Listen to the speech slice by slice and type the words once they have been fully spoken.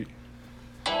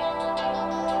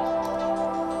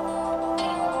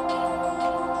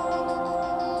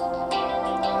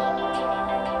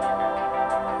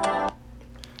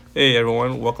Hey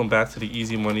everyone, welcome back to the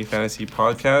Easy Money Fantasy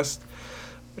Podcast,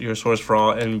 your source for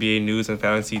all NBA news and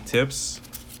fantasy tips.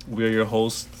 We're your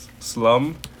hosts,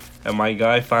 Slum, and my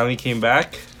guy finally came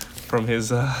back from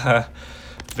his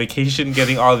vacation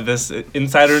getting all of this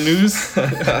insider news,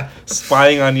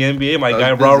 spying on the NBA. My I was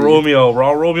guy, Raw busy. Romeo.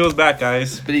 Raw Romeo's back,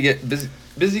 guys.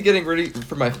 Busy getting ready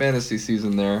for my fantasy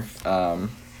season there.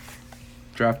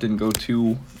 Draft didn't go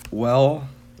too well.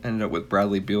 Ended up with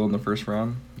Bradley Beal in the first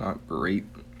round. Not great.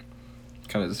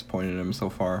 Kind of disappointed in him so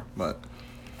far, but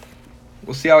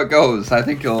we'll see how it goes. I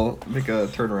think he'll make a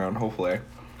turnaround, hopefully.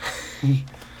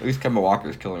 At least Kemba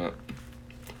Walker's killing it.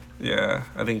 Yeah,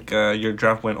 I think your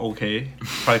draft went okay.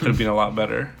 Probably could have been a lot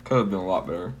better. Could have been a lot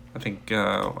better. I think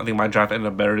my draft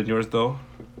ended up better than yours though.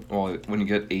 Well, when you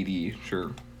get 80,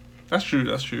 sure. That's true.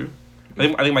 That's true.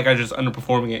 I think my guy's just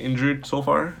underperforming and injured so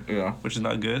far, Yeah. which is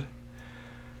not good.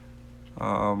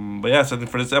 But yeah, so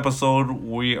for this episode,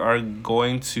 we are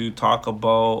going to talk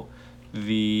about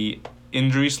the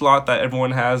injury slot that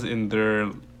everyone has in their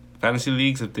fantasy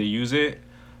leagues if they use it.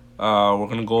 We're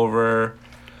gonna go over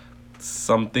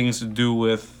some things to do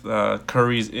with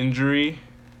Curry's injury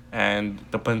and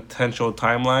the potential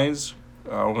timelines.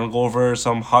 We're gonna go over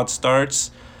some hot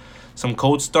starts, some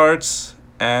cold starts,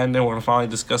 and then we're gonna finally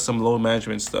discuss some load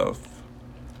management stuff.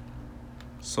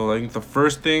 So I think the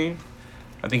first thing,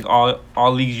 I think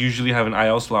all leagues usually have an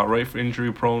IL slot, right, for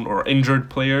injury prone or injured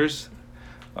players.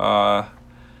 Uh,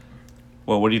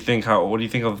 well, what do you think? What do you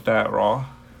think of that, Raw?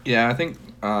 Yeah, I think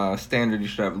standard you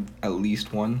should have at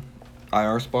least one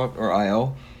IR spot or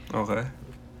IL. Okay.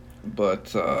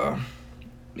 But yeah,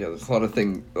 there's a lot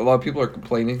of people are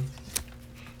complaining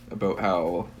about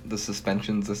how the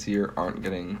suspensions this year aren't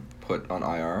getting put on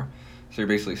IR. So you're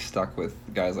basically stuck with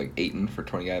guys like Aiton for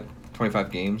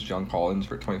 25 games, John Collins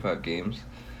for 25 games,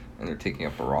 and they're taking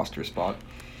up a roster spot.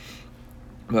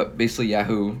 But basically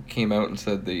Yahoo came out and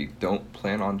said they don't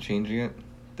plan on changing it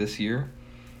this year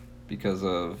because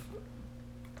of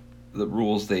the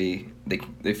rules. They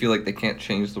feel like they can't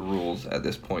change the rules at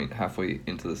this point halfway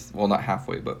into this. Well, not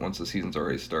halfway, but once the season's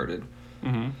already started.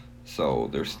 Mm-hmm. So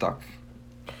they're stuck,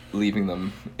 leaving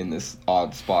them in this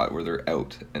odd spot where they're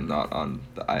out and not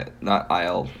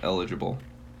IL eligible.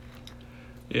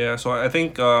 Yeah. So I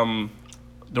think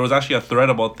there was actually a thread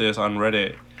about this on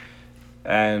Reddit,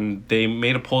 and they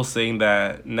made a post saying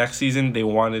that next season they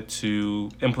wanted to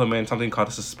implement something called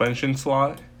a suspension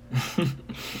slot,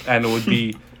 and it would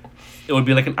be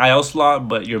like an IL slot,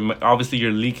 but obviously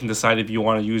your league can decide if you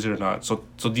want to use it or not. So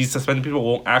these suspended people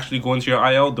won't actually go into your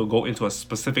IL; they'll go into a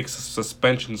specific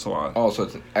suspension slot. Oh, so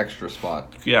it's an extra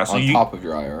spot. Yeah, so on top of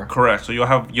your IR. Correct. So you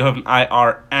have an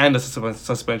IR and a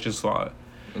suspension slot.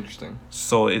 Interesting.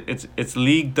 So it's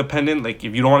league dependent. Like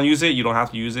if you don't want to use it, you don't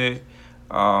have to use it.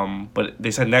 But they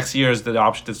said next year is the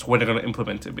option. That's when they're gonna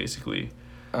implement it, basically.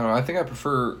 I don't know. I think I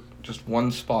prefer just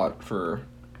one spot for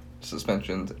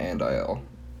suspensions and IL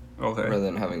Okay. rather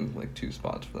than having like two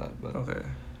spots for that. But Okay.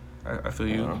 I feel I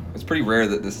don't you. know. It's pretty rare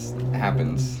that this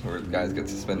happens where guys get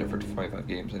suspended for 25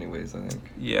 games anyways, I think.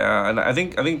 Yeah, and I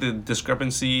think the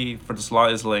discrepancy for the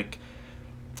slot is like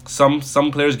some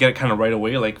players get it kind of right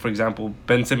away. Like for example,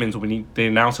 Ben Simmons, when they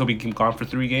announce he'll be gone for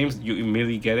 3 games, you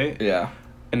immediately get it. Yeah.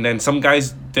 And then some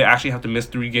guys, they actually have to miss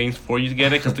 3 games for you to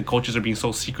get it because the coaches are being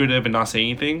so secretive and not saying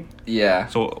anything. Yeah.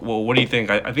 So, well, what do you think?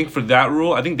 I think for that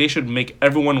rule, I think they should make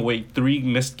everyone wait 3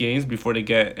 missed games before they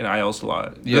get an IL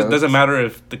slot. Yeah, Doesn't matter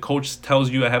if the coach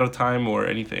tells you ahead of time or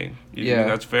anything. You Yeah. think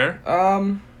that's fair?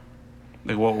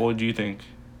 Like, what do you think?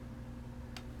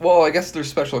 Well, I guess there's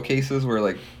special cases where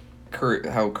like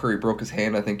Curry broke his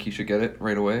hand. I think he should get it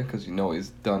right away because he's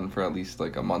done for at least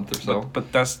like a month or so. But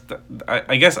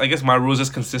I guess my rule is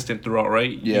just consistent throughout,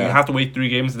 right? Yeah. You have to wait 3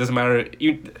 games. It doesn't matter.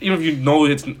 Even if you know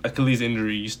it's an Achilles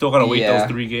injury, you still gotta wait those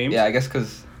 3 games. Yeah, I guess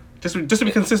because Just to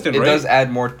be consistent, it right? does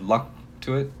add more luck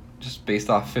to it, just based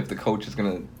off if the coach is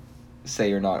gonna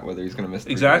say or not whether he's gonna miss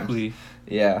 3 Exactly. games.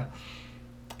 Yeah.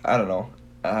 I don't know.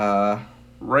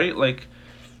 Right? Like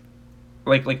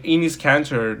Enes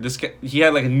Cantor, he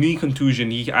had like a knee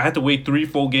contusion. I had to wait 3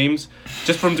 full games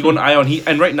just for him to go on IL.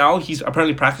 And right now he's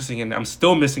apparently practicing, and I'm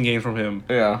still missing games from him.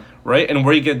 Yeah. Right, and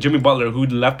where you get Jimmy Butler, who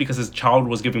left because his child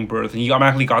was giving birth, and he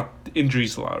automatically got injury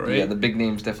slot. Right. Yeah, the big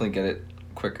names definitely get it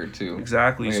quicker too.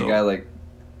 Exactly. Like So a guy like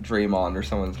Draymond or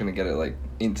someone's gonna get it like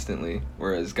instantly,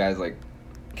 whereas guys like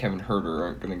Kevin Herter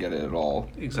aren't gonna get it at all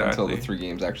until Exactly. the 3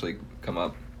 games actually come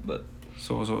up. But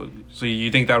so you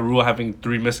think that rule having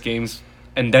 3 missed games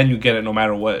and then you get it no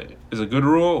matter what is a good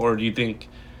rule, or do you think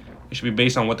it should be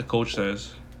based on what the coach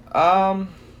says? I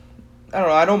don't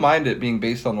know. I don't mind it being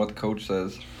based on what the coach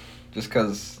says, just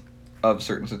because of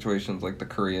certain situations like the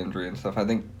Curry injury and stuff. I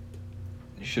think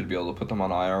you should be able to put them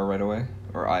on IR right away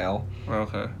or IL.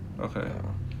 Okay.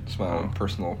 It's my own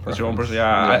personal preference. It's your own person.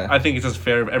 Yeah, I think it's just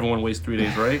fair if everyone waits 3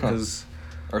 days, right? Because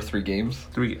or 3 games.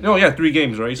 3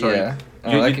 games, right? Sorry. Yeah.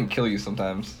 That can kill you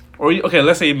sometimes. Or okay,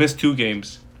 let's say you miss 2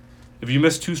 games. If you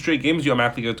miss 2 straight games, you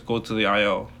automatically get to go to the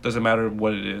IL. Doesn't matter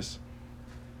what it is.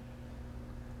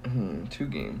 2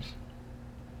 games.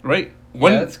 Right?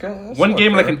 That's one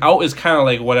game fair. Like an out is kind of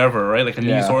like whatever, right? Like a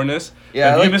knee soreness.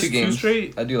 Yeah, if I you like miss 2 games. 2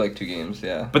 straight. I do like 2 games,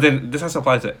 yeah. But then this has to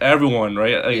apply to everyone,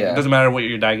 right? Like, it doesn't matter what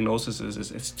your diagnosis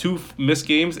is. It's 2 missed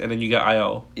games and then you get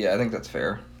IL. Yeah, I think that's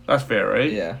fair. That's fair,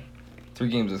 right? Yeah. 3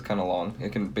 games is kind of long.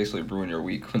 It can basically ruin your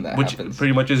week when that happens. Which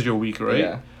pretty much is your week, right?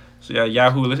 Yeah. So yeah,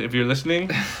 Yahoo, if you're listening,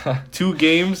 2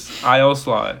 games, IL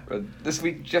slot. This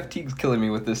week, Jeff Teague's killing me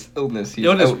with this illness. He's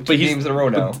out 2 games in a row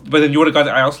now. But then you would have got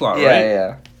the IL slot,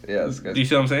 right? Yeah, that's good. Do you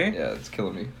see what I'm saying? Yeah, it's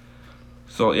killing me.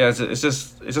 So yeah, it's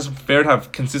just fair to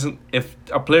have consistent. If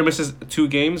a player misses 2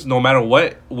 games, no matter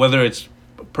what, whether it's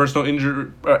personal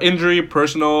injury,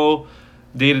 personal,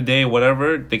 day to day,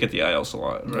 whatever, they get the IL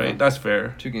slot, right? Yeah. That's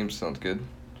fair. 2 games sounds good.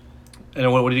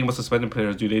 And what do you think about suspended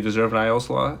players? Do they deserve an IL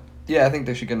slot? Yeah, I think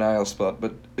they should get an IL spot,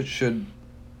 but it should.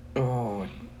 Oh.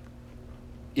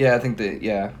 Yeah, I think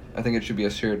it should be a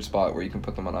shared spot where you can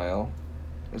put them on IL,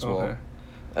 as well.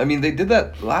 I mean, they did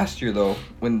that last year though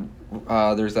when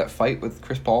there's that fight with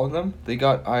Chris Paul and them. They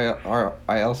got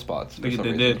IL spots. They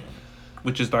did,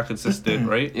 which is not consistent,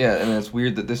 right? Yeah, and it's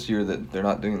weird that this year that they're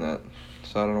not doing that.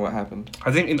 So I don't know what happened.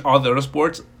 I think in all the other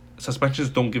sports, suspensions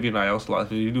don't give you an IL slot.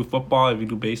 If you do football, if you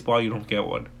do baseball, you don't get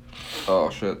one. Oh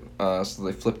shit! So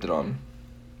they flipped it on.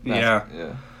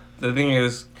 Yeah. The thing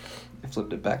is, they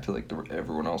flipped it back to like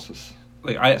everyone else's.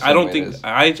 Like I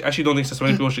actually don't think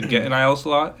suspended people should get an IL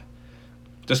slot.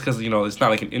 Just because it's not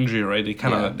like an injury, right? They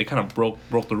kind of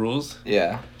broke the rules.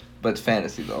 Yeah, but it's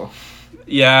fantasy though.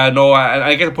 Yeah, no,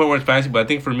 I get the point where it's fantasy, but I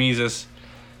think for me it's just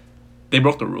they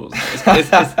broke the rules.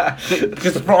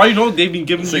 Because for all you know, they've been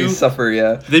giving you suffer.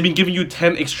 Yeah, they've been giving you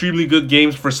 10 extremely good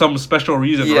games for some special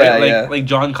reason, right? Like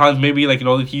John Collins, maybe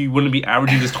he wouldn't be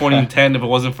averaging this 20 and 10 if it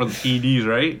wasn't for the PEDs,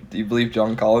 right? Do you believe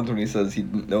John Collins when he says he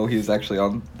didn't know he was actually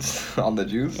on the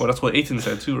juice? Well, that's what Ayton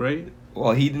said too, right?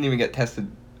 Well, he didn't even get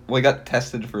tested. Well, he got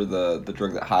tested for the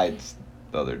drug that hides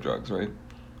the other drugs, right?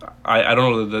 I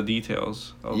don't know the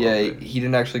details. He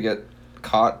didn't actually get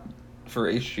caught for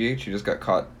HGH. He just got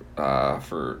caught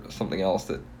for something else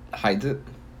that hides it.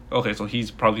 Okay, so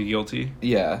he's probably guilty.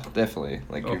 Yeah, definitely.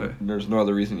 There's no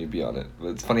other reason you'd be on it. But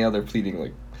it's funny how they're pleading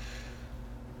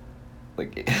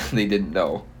like they didn't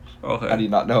know. Okay. How do you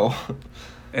not know?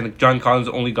 And John Collins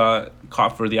only got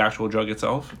caught for the actual drug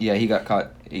itself? Yeah, he got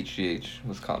caught. HGH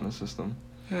was caught in the system.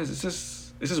 Yeah, it's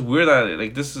just weird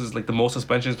that this is the most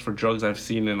suspensions for drugs I've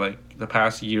seen in the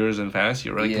past years in fantasy,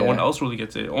 right? No one else really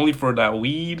gets it. Only for that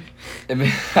weed. It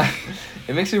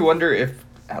makes me wonder if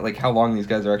how long these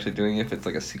guys are actually doing it, if it's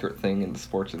a secret thing in the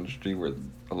sports industry where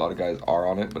a lot of guys are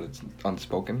on it but it's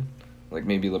unspoken.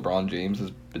 Maybe LeBron James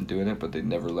has been doing it but they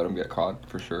never let him get caught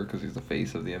for sure because he's the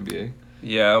face of the NBA.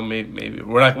 Yeah, maybe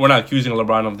we're not accusing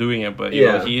LeBron of doing it, but you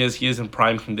know, he is in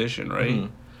prime condition, right?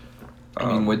 Mm-hmm. I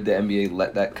mean, would the NBA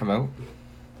let that come out?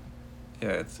 Yeah,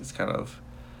 it's kind of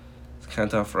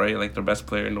tough, right? Their best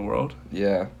player in the world.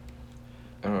 Yeah,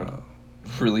 I don't know.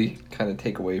 Really, kind of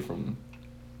take away from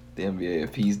the NBA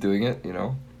if he's doing it.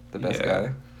 The best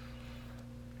guy.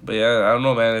 But yeah, I don't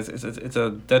know, man. It's a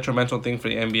detrimental thing for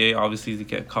the NBA, obviously, to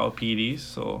get caught PEDs.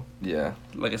 So yeah,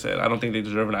 like I said, I don't think they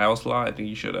deserve an IL slot. I think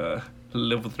you should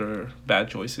live with their bad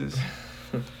choices.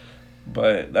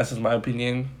 But that's just my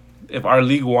opinion. If our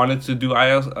league wanted to do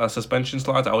IL suspension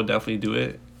slots, I would definitely do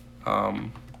it. But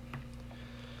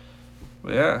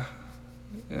yeah,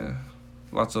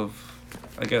 lots of.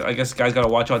 I guess guys gotta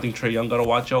watch out. I think Trae Young gotta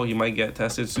watch out. He might get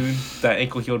tested soon. That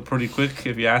ankle healed pretty quick,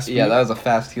 if you ask me. Yeah, that was a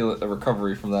fast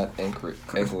recovery from that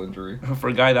ankle injury. For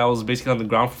a guy that was basically on the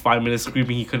ground for 5 minutes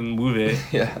screaming he couldn't move it.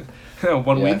 Yeah.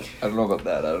 1 week. I don't know about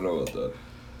that.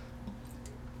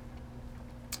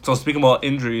 So speaking about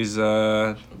injuries,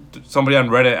 somebody on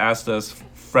Reddit asked us,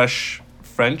 Fresh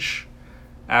French,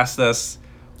 asked us,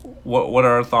 what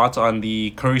are our thoughts on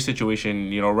the Curry situation?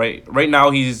 Right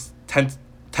now he's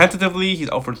tentatively he's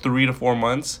out for 3 to 4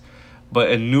 months,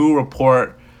 but a new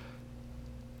report,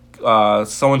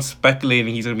 someone's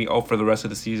speculating he's gonna be out for the rest of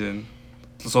the season.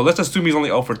 So let's assume he's only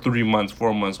out for 3 months,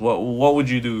 4 months. What would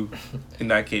you do in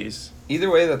that case? Either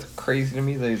way, that's crazy to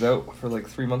me that he's out for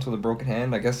 3 months with a broken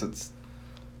hand. I guess it's,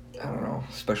 I don't know,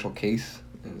 special case.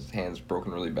 His hand's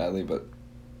broken really badly, but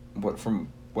from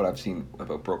what I've seen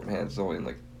about broken hands, it's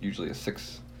only usually a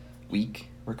 6-week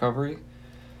recovery.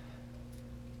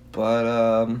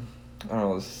 But I don't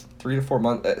know, it's 3 to 4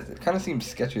 months. It kind of seems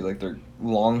sketchy, like they're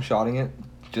long shotting it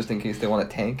just in case they want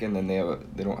to tank, and then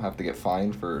they don't have to get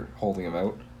fined for holding him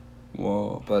out.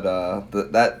 Whoa. But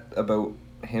that about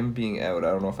him being out,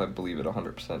 I don't know if I believe it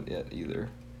 100% yet either,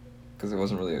 because it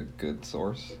wasn't really a good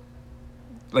source.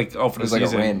 Like, oh, for It the was like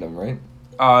season. a random, right?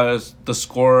 The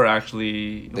score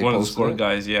actually, They one of the posted score it?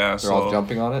 guys, yeah. They're all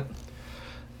jumping on it.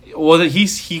 Well, he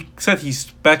said he's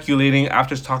speculating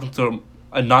after talking to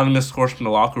anonymous scores from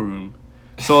the locker room.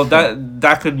 So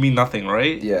that could mean nothing,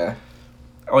 right? Yeah.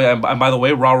 Oh yeah, and by the way,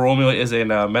 Raul Romeo is a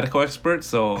medical expert,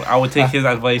 so I would take his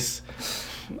advice.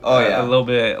 Oh yeah. A little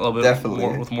bit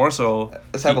Definitely. more. So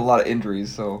Let's have a lot of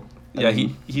injuries, so. Yeah,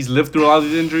 he's lived through a lot of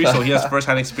these injuries, so he has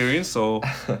first-hand experience. So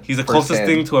he's the closest First-hand.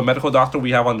 thing to a medical doctor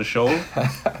we have on the show.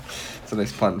 It's a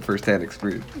nice pun, first-hand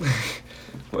experience.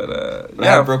 But I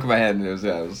had broken my hand, and it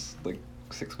was like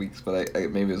 6 weeks, but I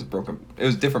maybe it was broken. It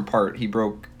was a different part. He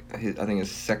broke I think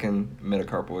his second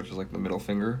metacarpal, which is like the middle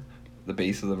finger, the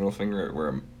base of the middle finger,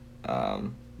 where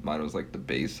mine was like the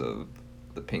base of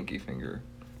the pinky finger.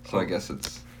 So I guess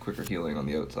it's quicker healing on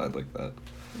the outside like that.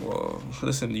 Well,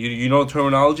 listen, you know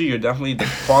terminology. You're definitely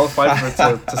qualified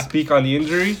to speak on the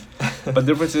injury. But the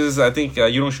difference is, I think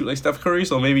you don't shoot like Steph Curry,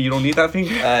 so maybe you don't need that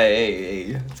finger. Hey,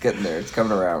 it's getting there. It's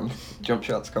coming around. Jump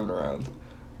shot's coming around.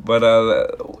 But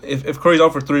if Curry's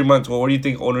out for 3 months, well, what do you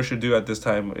think owner should do at this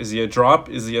time? Is he a drop?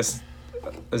 Is he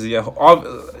a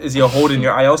hold in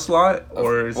your IL slot,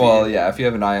 or is yeah, if you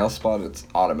have an IL spot, it's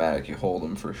automatic. You hold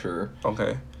him for sure.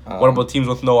 Okay. What about teams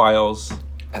with no ILs?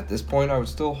 At this point, I would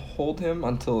still hold him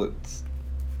until it's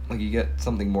like you get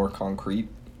something more concrete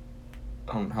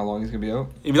on how long he's gonna be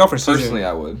out. If he's out for season, Personally,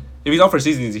 I would. If he's out for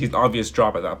season, he's an obvious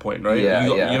drop at that point, right? Yeah,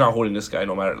 You're not holding this guy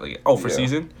no matter for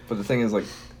season. But the thing is, like,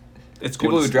 it's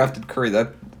people who drafted Curry,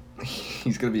 that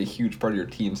he's gonna be a huge part of your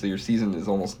team. So your season is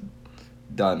almost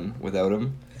done without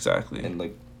him. Exactly. And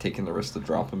like taking the risk to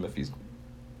drop him if he's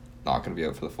not gonna be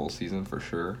out for the full season for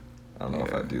sure. I don't know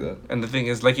if I'd do that. And the thing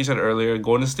is, like you said earlier,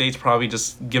 Golden State's probably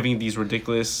just giving these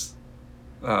ridiculous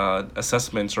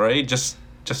assessments, right? Just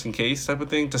in case type of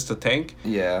thing, just to tank.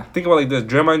 Yeah. Think about like this: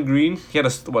 Draymond Green, he had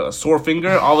a sore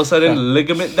finger. All of a sudden,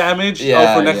 ligament damage.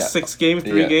 Out for next 6 games,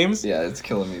 3 games. Yeah, it's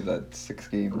killing me that 6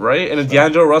 games. Right, and then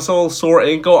D'Angelo Russell, sore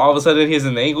ankle. All of a sudden, he has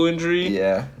an ankle injury.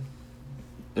 Yeah.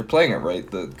 They're playing it right.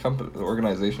 The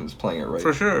organization is playing it right.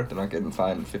 For sure. They're not getting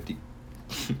fined 50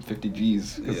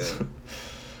 G's.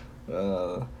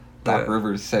 Doc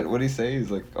Rivers said, what did he say?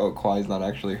 He's like, oh, Kawhi's not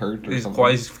actually hurt or something.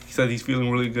 Kawhi said he's feeling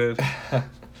really good.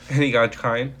 And he got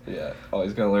kind. Yeah. Oh,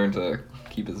 he's going to learn to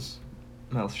keep his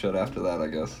mouth shut after that, I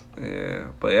guess. Yeah.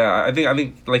 But yeah, I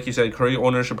think like you said, Curry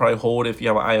owner should probably hold if you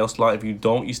have an IL slot. If you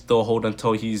don't, you still hold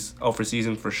until he's out for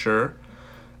season for sure.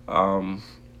 And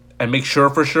make sure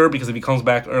for sure, because if he comes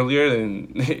back earlier,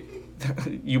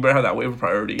 then you better have that waiver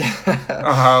priority.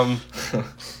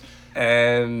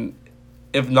 And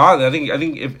if not, I think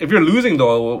if you're losing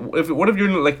though, what if you're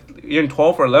in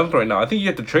 12th or 11th right now? I think you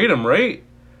have to trade him, right?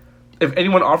 If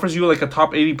anyone offers you like a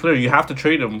top 80 player, you have to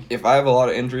trade him. If I have a lot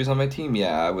of injuries on my team,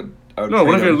 yeah, I would. No,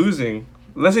 what if you're losing?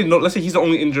 Let's say he's the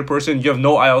only injured person. You have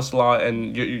no IL slot,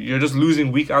 and you're just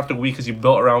losing week after week because you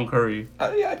built around Curry.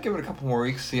 Yeah, I'd give it a couple more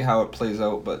weeks, see how it plays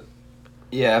out. But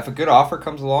yeah, if a good offer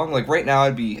comes along, like right now,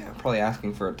 I'd be probably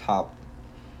asking for a top.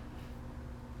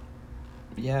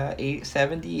 Yeah,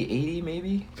 70, 80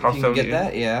 maybe. Top if you 70, can get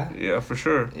that, yeah. Yeah, for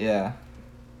sure. Yeah.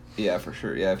 Yeah, for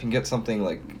sure. Yeah, if you can get something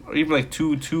like... Or even like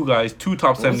two guys, two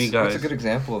top 70 guys. What's a good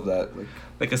example of that?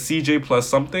 Like a CJ plus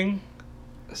something?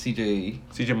 CJ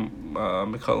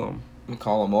McCollum.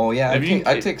 McCollum. Oh, yeah.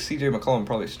 I'd take CJ McCollum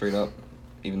probably straight up,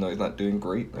 even though he's not doing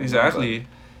great. Exactly.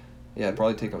 Yeah, I'd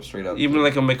probably take him straight up. Even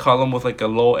like a McCollum with like a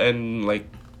low end, like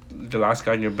the last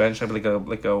guy on your bench, like a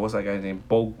what's that guy's name?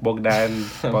 Bogdan.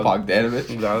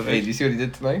 Bogdanovic. Hey, did you see what he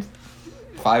did tonight?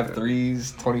 5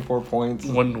 threes, 24 points.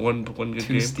 One good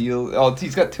 2 game. steals. Oh,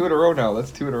 he's got 2 in a row now.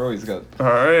 That's 2 in a row he's got. All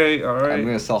right. I'm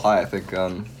gonna sell high. I think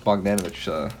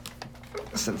Bogdanovic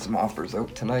sent some offers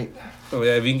out tonight. Oh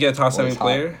yeah, if you can get a top 70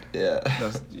 player. Yeah.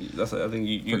 That's I think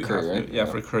you for Curry, have to, right? yeah,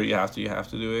 for Curry you have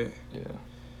to do it.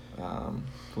 Yeah.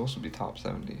 Who else would be top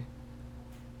 70?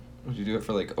 Would you do it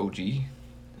for like OG?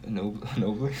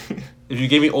 Nobly? If you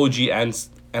gave me OG and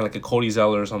like a Cody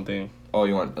Zeller or something. Oh,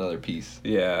 you want another piece?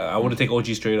 Yeah, I wouldn't take OG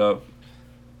straight up.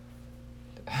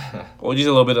 OG's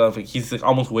a little bit of he's like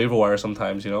almost waiver wire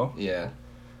sometimes, you know. Yeah,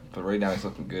 but right now he's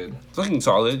looking good. He's looking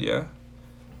solid, yeah.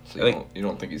 So you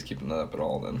don't think he's keeping that up at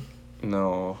all then?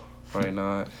 No, probably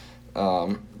not.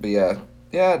 But yeah.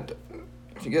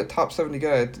 If you get a top 70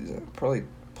 guy, I'd probably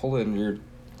pull in your.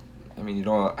 I mean, you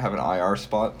don't have an IR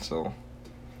spot, so.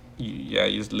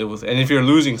 you just live with it. And if you're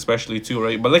losing, especially too,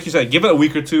 right? But like you said, give it a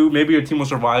week or two. Maybe your team will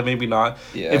survive, maybe not.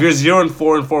 Yeah. If you're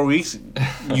 0-4 in 4 weeks,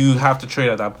 you have to trade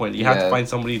at that point. You have to Yeah. find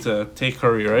somebody to take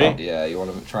Curry, right? Yeah, you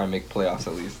want to try and make playoffs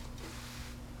at least.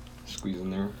 Squeeze in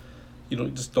there. You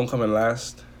don't come in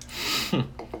last.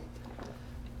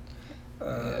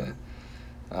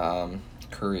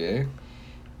 Curry, eh?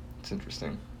 It's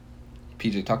interesting.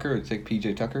 PJ Tucker, would you take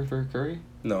PJ Tucker for Curry?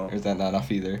 No, Or is that not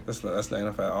enough either? that's not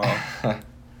enough at all.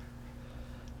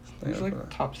 He's like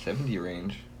top 70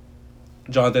 range.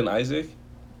 Jonathan Isaac.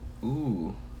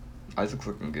 Ooh, Isaac's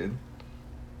looking good.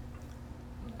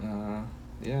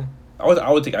 Yeah.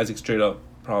 I would take Isaac straight up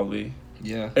probably.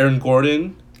 Yeah. Aaron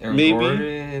Gordon. Aaron maybe.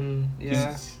 Gordon,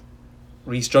 yeah.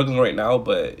 He's struggling right now,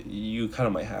 but you kind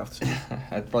of might have to.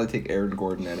 I'd probably take Aaron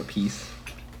Gordon and a piece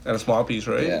And a small piece,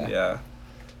 right? Yeah.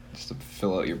 just to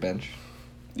fill out your bench.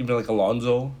 Even like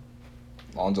Alonzo.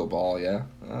 Lonzo Ball, yeah.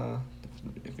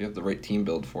 If you have the right team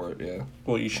build for it, yeah.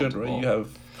 Well, you should, Lonzo right? Ball. You have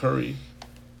Curry.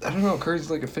 I don't know.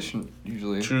 Curry's like efficient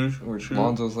usually. True. Where True.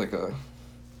 Lonzo's like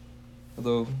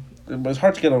although, But it's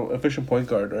hard to get an efficient point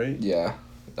guard, right? yeah.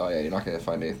 Oh yeah, you're not gonna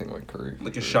find anything like Curry.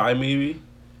 Like a Shy maybe.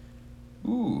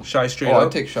 Ooh. Shy straight Oh, up.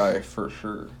 I'd take Shy for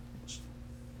sure.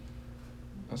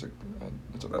 That's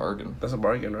a bargain. That's a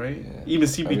bargain, right? Yeah. Even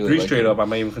I CP3 really like straight him. up, I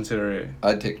might even consider it.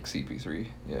 I'd take CP3.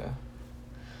 Yeah.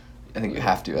 I think you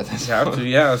have to at this You have point. to,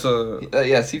 yeah. So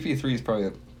Yeah, CP3 is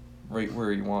probably right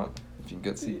where you want if you can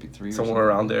get CP3. or somewhere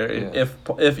around there, Yeah.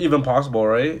 if even possible,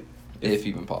 right? If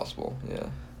even possible, yeah.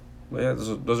 But yeah,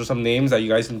 those are some names that you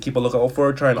guys can keep a lookout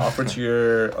for. Try and offer to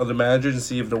your other managers and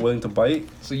see if they're willing to bite.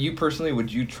 So you personally,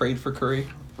 would you trade for Curry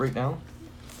right now?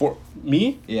 For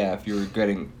me, Yeah, if you were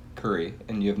getting Curry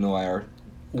and you have no IR.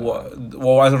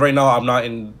 well, as of right now, I'm not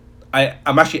in.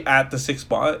 I'm actually at the 6th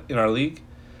spot in our league.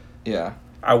 Yeah.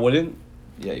 I wouldn't.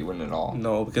 Yeah, you wouldn't at all.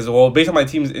 No, because based on my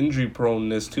team's injury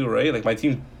proneness too, right? Like my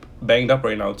team's banged up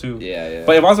right now too. Yeah, yeah.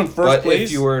 But if I was in first place,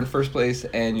 if you were in first place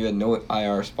and you had no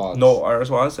IR spots. no IR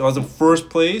spots. If I was in first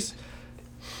place,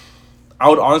 I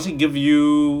would honestly give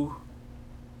you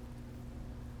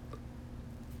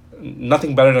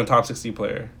nothing better than a top 60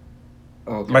 player.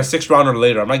 Okay. My 6th round or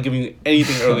later. I'm not giving you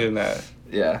anything earlier than that.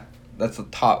 Yeah, that's the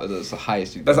top. That's the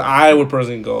highest you. That's I would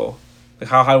personally go. Like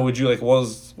how high would you like?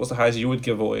 What's the highest you would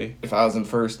give away? If I was in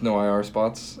first, no IR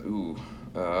spots. Ooh,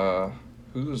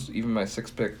 who was even my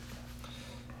 6th pick?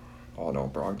 Oh no,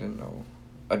 Brogdon. No,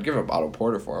 I'd give up Otto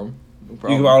Porter for him. No You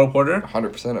problem. give Otto Porter?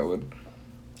 100%. I would.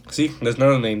 See, there's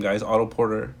another name, guys. Otto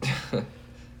Porter.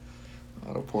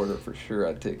 Otto Porter for sure.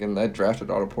 I'd take, and I drafted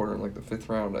Otto Porter in like the 5th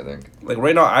round, I think. Like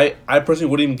right now, I personally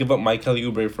wouldn't even give up Mike Kelly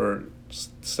Oubre for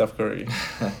Steph Curry,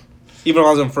 even if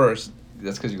I was in first.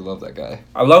 That's because you love that guy.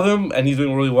 I love him and he's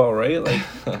doing really well, right? Like,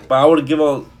 but I would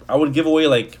give away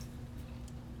like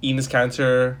Enos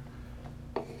Cancer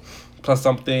plus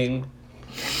something.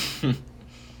 It's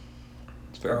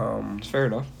fair. It's fair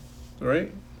enough.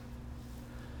 Right?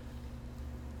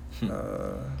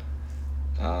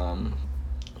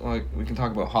 Like we can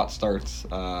talk about hot starts.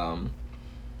 Yeah,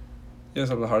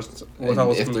 some of the hard. And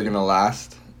if they're gonna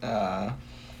last.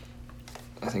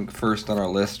 I think first on our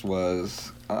list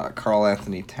was Karl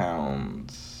Anthony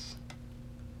Towns,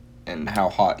 and how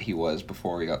hot he was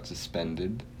before he got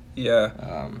suspended.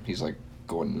 Yeah. He's like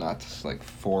going nuts, like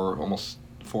almost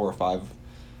 4 or 5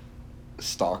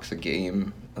 stocks a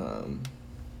game.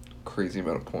 Crazy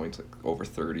amount of points, like over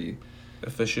 30.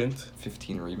 Efficient.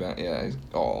 15 rebound. Yeah, he's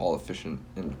all efficient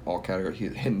in all categories.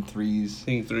 He's hitting threes.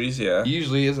 Hitting threes, yeah. He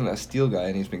usually isn't a steal guy,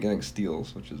 and he's been getting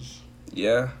steals, which is.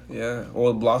 Yeah.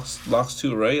 Well, blocks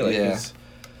too, right? Like Yeah.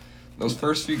 Those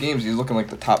first few games, he's looking like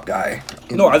the top guy.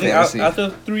 No, I think fantasy. after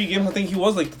 3 games, I think he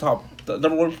was like the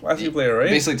number 1 fantasy player, right?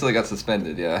 Basically, until he got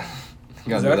suspended. Yeah,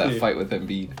 got into Exactly. that fight with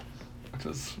Embiid, which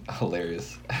was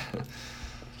hilarious.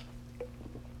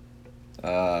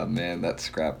 Man, that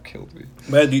scrap killed me.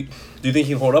 Man, do you think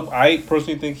he can hold up? I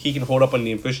personally think he can hold up on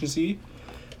the efficiency.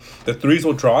 The threes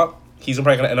will drop. He's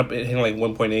probably gonna end up hitting like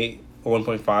 1.8 or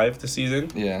 1.5 this season.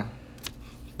 Yeah.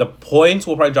 The points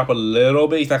will probably drop a little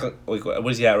bit. He's not gonna, like, what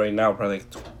is he at right now? Probably like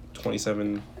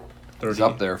 27, 30. He's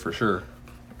up there for sure,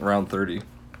 around 30.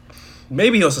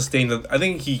 Maybe he'll sustain the. I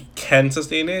think he can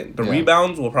sustain it. The Yeah.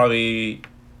 rebounds will probably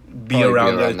be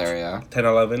around there, yeah. 10,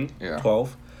 11, Yeah.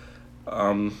 12.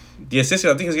 The assists, I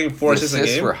think he's getting 4 The assists a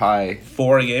assists game. were high.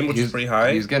 4 a game, which is pretty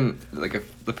high. He's getting like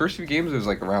the first few games it was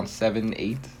like around 7,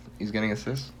 8. He's getting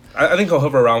assists. I think he'll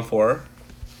hover around 4.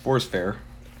 4 is fair,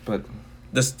 but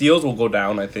The steals will go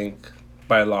down, I think,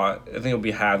 by a lot. I think it'll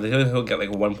be halved. He'll get like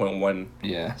 1.1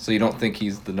 yeah. So you don't think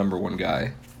he's the number 1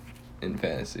 guy in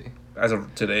fantasy? as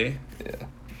of today. Yeah.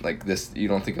 Like this, you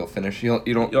don't think he'll finish? You don't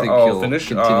think Oh, he'll finish?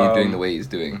 continue doing the way he's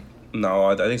doing? No,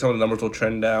 I think some of the numbers will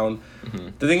trend down. Mm-hmm.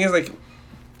 The thing is, like,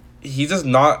 he's just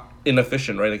not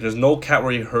inefficient, right? Like, there's no cat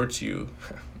where he hurts you.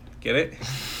 Get it?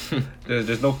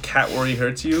 there's no cat where he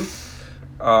hurts you.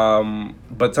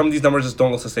 But some of these numbers just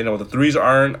don't look sustainable. The threes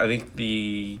aren't. I think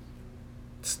the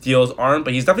steals aren't.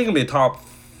 But he's definitely gonna be a top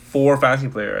 4 fantasy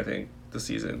player, I think, this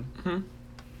season. Mm-hmm.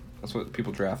 That's what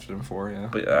people drafted him for, yeah.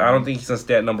 But I don't think he's gonna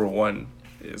stay at number 1.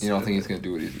 You don't think he's gonna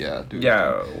do what he's do?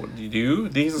 Yeah. Do you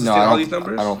think he's gonna No, stay all these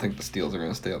numbers? I don't think the steals are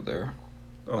gonna stay up there.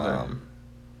 Okay.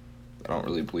 I don't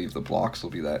really believe the blocks will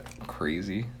be that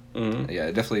crazy. Mm-hmm. Yeah,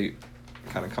 it definitely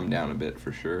kind of come down a bit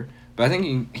for sure. But I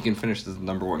think he can finish as the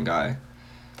number 1 guy.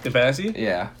 In fantasy?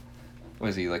 Yeah.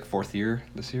 Was he like 4th year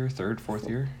this year? 3rd, 4th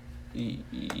year?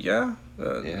 Yeah.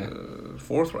 Yeah.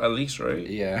 4th at least, right?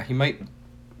 Yeah, he might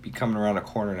be coming around a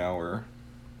corner now where,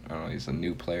 I don't know, he's a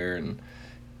new player and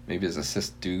maybe his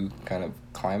assists do kind of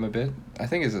climb a bit. I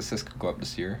think his assists could go up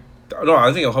this year. No, I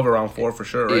think he'll hover around 4 for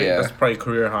sure, right? Yeah. That's probably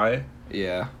career high.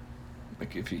 Yeah.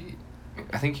 Like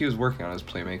I think he was working on his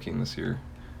playmaking this year.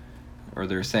 Or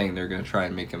they're saying they're going to try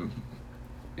and make him,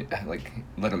 like,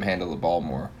 let him handle the ball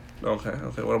more. Okay.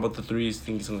 What about the threes?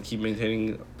 Think he's going to keep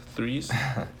maintaining the threes?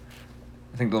 I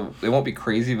think they won't be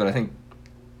crazy, but I think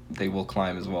they will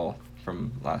climb as well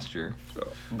from last year.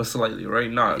 But slightly,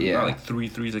 right? Not Yeah. like 3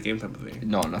 threes a game type of thing.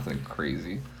 No, nothing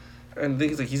crazy. And the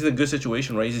thing is, like, he's in a good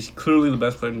situation, right? He's clearly the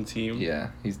best player in the team.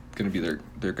 Yeah, he's going to be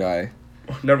their guy.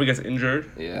 Never gets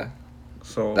injured. Yeah.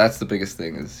 So That's the biggest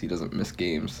thing is he doesn't miss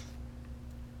games.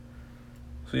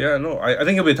 So yeah, no, I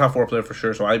think he'll be a top 4 player for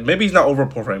sure. So maybe he's not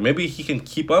overperforming. Maybe he can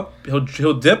keep up. He'll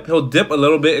dip a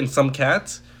little bit in some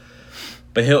cats,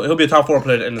 but he'll be a top 4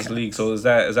 player in this league. So is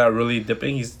that really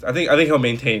dipping? I think he'll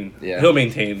maintain. Yeah. He'll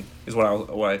maintain is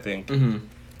what I think. Mm-hmm.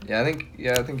 Yeah,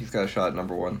 I think he's got a shot at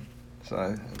number 1.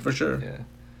 So For sure.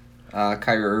 Yeah.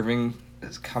 Kyrie Irving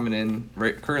is coming in.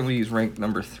 Currently, he's ranked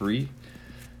number 3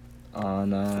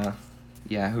 on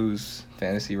Yahoo's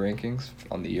fantasy rankings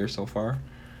on the year so far.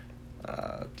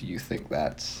 Do you think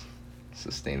that's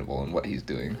sustainable in what he's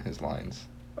doing, his lines?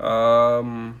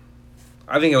 I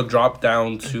think he'll drop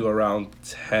down to around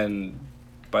 10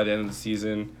 by the end of the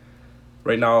season.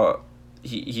 Right now,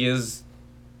 he is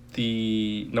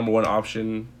the number 1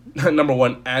 option, number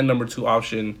 1 and number 2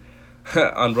 option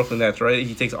on Brooklyn Nets, right?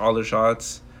 He takes all their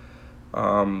shots.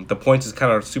 The points is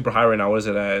kind of super high right now. What is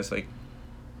it at? It's like...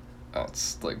 Oh,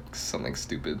 it's like something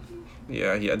stupid.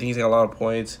 Yeah, I think he's getting a lot of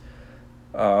points.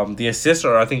 The assists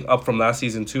are, I think, up from last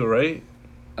season too, right?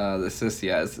 The assists,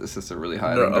 his assists are really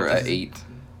high. They're They're up at 8.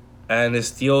 And his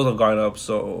steals have gone up,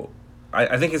 so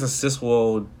I think his assists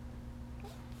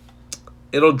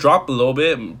it'll drop a little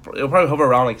bit. It'll probably hover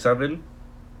around like 7,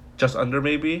 just under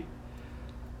maybe.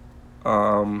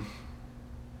 Yeah,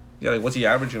 like what's he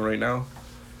averaging right now?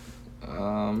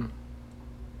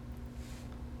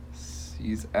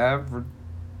 He's average.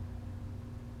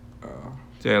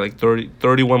 Yeah, like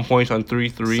 31 points on 3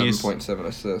 threes. 7.7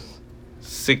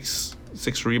 assists.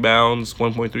 6 rebounds,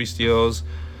 1.3 steals.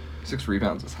 6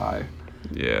 rebounds is high.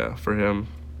 Yeah, for him.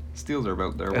 Steals are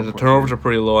about there. And the turnovers are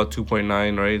pretty low at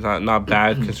 2.9, right? Not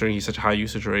bad considering he's such a high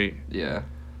usage rate. Yeah.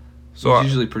 So he's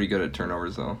usually pretty good at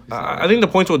turnovers, though. I think the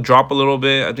points will drop a little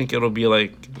bit. I think it'll be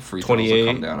like the free throws 28.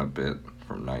 will come down a bit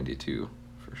from 92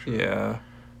 for sure. Yeah.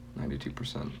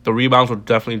 92%. The rebounds will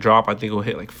definitely drop. I think he'll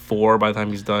hit like 4 by the time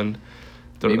he's done.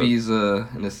 Maybe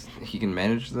he can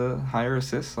manage the higher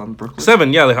assists on Brooklyn.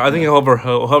 7, yeah. Like, I think he'll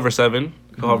hover 7.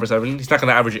 He'll hover 7. He's not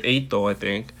gonna average 8 though. I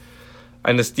think.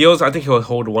 And the steals, I think he'll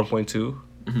hold 1.2.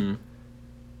 Mm-hmm.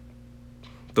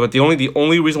 But the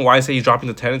only reason why I say he's dropping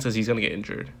to 10 is because he's gonna get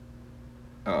injured.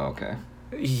 Oh, okay.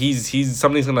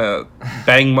 Something's gonna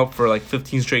bang him up for like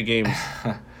 15 straight games.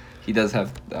 He does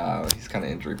have. He's kind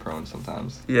of injury prone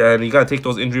sometimes. Yeah, and you gotta take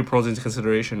those injury pros into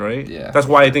consideration, right? Yeah. That's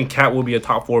why I think Cat will be a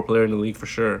top 4 player in the league for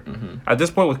sure. Mm-hmm. At this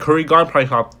point, with Curry gone, probably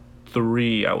top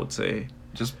 3, I would say.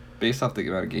 Just based off the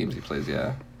amount of games he plays,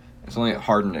 yeah. It's only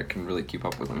Harden that can really keep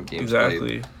up with him games Exactly.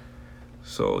 played.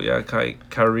 So yeah,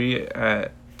 Kyrie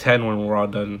at 10 when we're all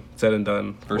done, said and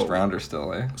done. First rounder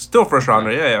still, eh? Still first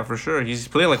rounder, yeah, for sure. He's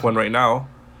playing like one right now.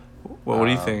 What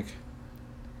do you think?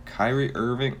 Kyrie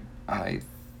Irving, I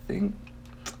think.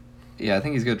 Yeah, I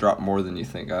think he's gonna drop more than you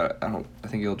think. I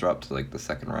think he'll drop to like the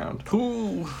 2nd round.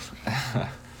 Ooh.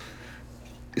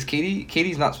 Is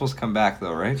Katie's not supposed to come back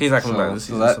though, right? He's not coming back this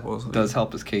season, that supposedly. does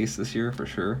help his case this year for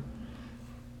sure.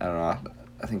 I don't know.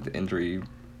 I think the injury,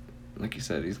 like you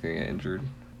said, he's gonna get injured,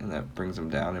 and that brings him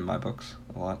down in my books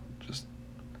a lot. Just,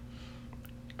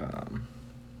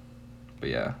 but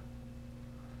yeah.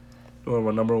 What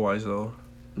about number wise though?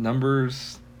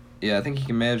 Numbers, Yeah, I think he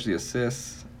can manage the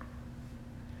assists.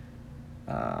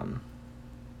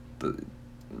 The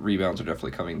rebounds are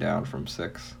definitely coming down from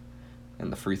 6,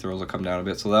 and the free throws will come down a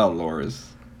bit, so that'll lower his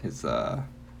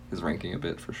ranking a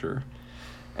bit for sure.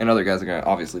 And other guys are gonna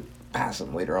obviously pass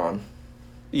him later on.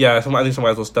 Yeah, I think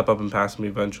somebody will step up and pass me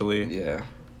eventually. Yeah.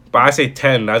 But I say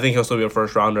 10. I think he'll still be a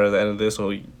first rounder at the end of this.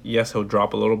 So yes, he'll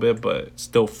drop a little bit, but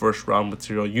still first round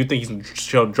material. You think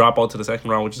he'll drop out to the second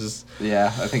round, which is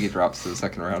Yeah, I think he drops to the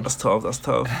second round. That's tough.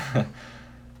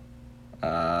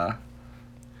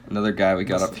 Another guy we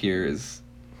got up here is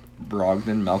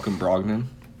Malcolm Brogdon.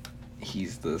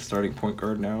 He's the starting point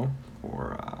guard now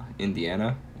for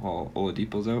Indiana while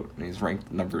Oladipo's out, and he's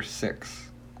ranked number 6,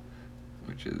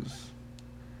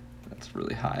 that's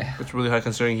really high. It's really high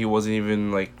considering he wasn't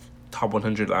even like top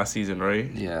 100 last season,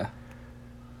 right? Yeah.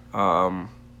 Yeah,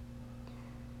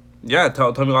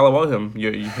 tell me all about him.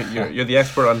 You're the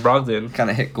expert on Brogdon. Kind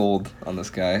of hit gold on this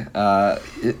guy.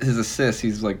 His assists,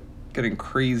 he's like getting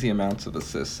crazy amounts of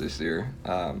assists this year.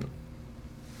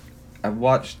 I've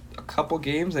watched a couple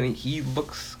games and he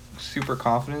looks super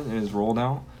confident in his role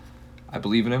now. I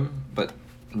believe in him, but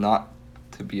not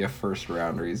to be a first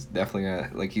rounder. He's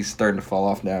definitely he's starting to fall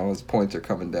off now. His points are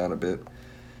coming down a bit.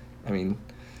 I mean,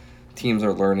 teams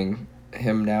are learning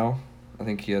him now. I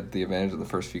think he had the advantage of the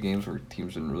first few games where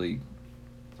teams didn't really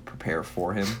prepare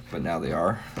for him, but now they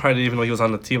are. Probably didn't even know he was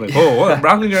on the team. Like, oh, what?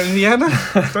 Brogdon, you're in Indiana?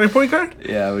 Starting point guard?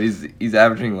 Yeah, but he's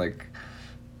averaging like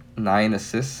 9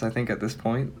 assists, I think, at this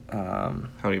point. How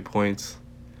many points?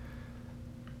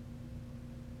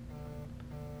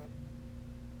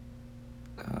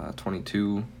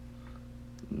 22,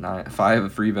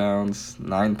 5 rebounds,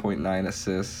 9.9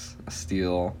 assists, a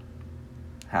steal,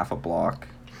 half a block.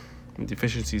 The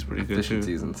efficiency is pretty good, too.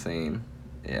 Efficiency is insane.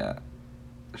 Yeah.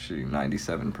 Shooting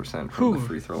 97% from the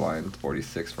free throw line,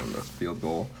 46 from the field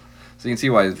goal. So you can see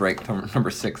why he's ranked number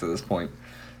 6 at this point.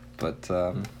 But,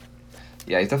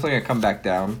 yeah, he's definitely going to come back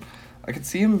down. I could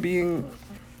see him being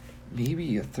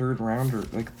maybe a third rounder,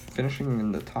 like finishing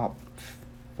in the top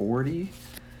 40,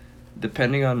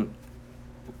 depending on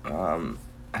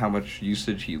how much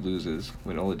usage he loses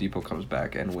when Oladipo comes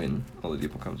back and when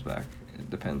Oladipo comes back. It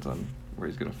depends on where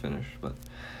he's going to finish. But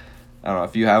I don't know.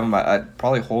 If you have him, I'd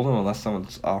probably hold him unless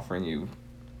someone's offering you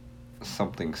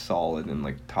something solid in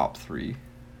like the top 3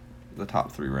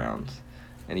 rounds.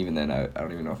 And even then, I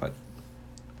don't even know if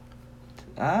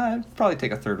I'd probably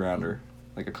take a third rounder,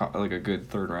 like a good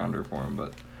third rounder for him.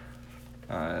 But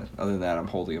other than that, I'm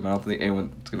holding him. I don't think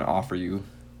anyone's going to offer you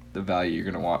the value you're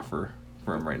going to want for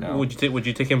him right now. Would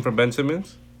you take him from Ben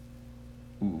Simmons?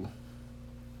 Ooh,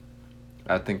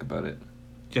 I'd think about it.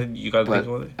 Yeah, you got to think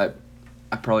about it.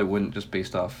 I probably wouldn't, just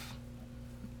based off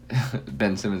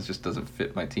Ben Simmons just doesn't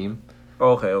fit my team.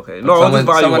 Okay. But no,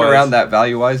 someone around that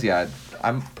value-wise, yeah,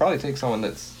 I'd probably take someone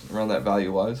that's around that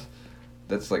value-wise.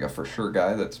 That's like a for sure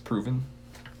guy that's proven.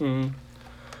 Mm-hmm.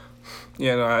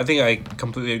 Yeah, no, I think I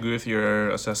completely agree with your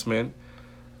assessment.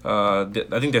 I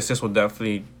think the assists will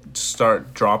definitely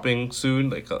start dropping soon.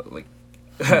 Like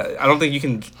I don't think you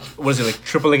can. What is it, like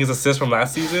tripling his assists from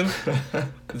last season?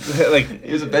 Like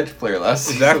he was a bench player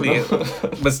last exactly.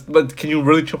 season. but can you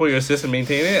really triple your assists and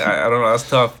maintain it? I don't know. That's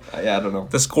tough. Yeah, I don't know.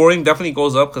 The scoring definitely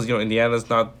goes up because Indiana's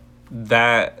not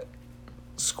that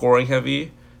scoring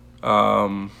heavy.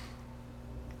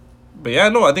 But yeah,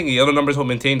 no, I think the other numbers will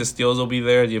maintain. The steals will be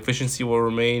there. The efficiency will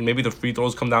remain. Maybe the free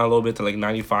throws come down a little bit to like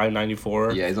 95,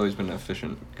 94. Yeah, he's always been an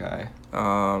efficient guy.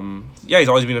 Yeah, he's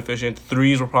always been efficient.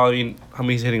 Threes will probably, how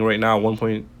many he's hitting right now?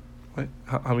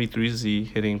 How many threes is he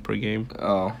hitting per game?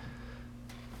 Oh.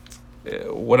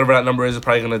 Whatever that number is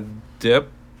probably going to dip.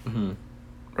 Mm-hmm.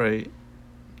 Right?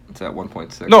 It's at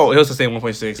 1.6. No, he'll sustain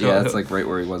 1.6. Yeah, that's like right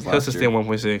where he was last year. He'll sustain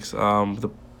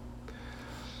 1.6.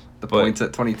 The points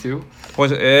at 22.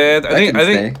 Points.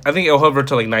 I think it'll hover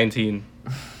to like 19.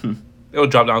 It'll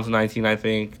drop down to 19. I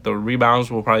think the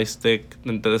rebounds will probably stick.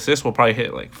 The assists will probably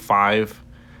hit like 5.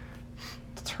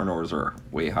 The turnovers are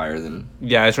way higher than.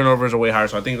 Yeah, the turnovers are way higher,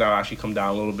 so I think that'll actually come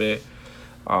down a little bit.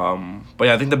 But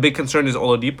yeah, I think the big concern is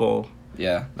Oladipo.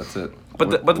 Yeah, that's it.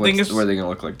 But the thing is, what are they gonna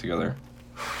look like together?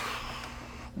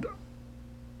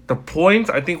 The points,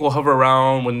 I think, will hover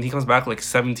around when he comes back, like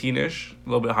 17-ish, a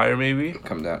little bit higher maybe.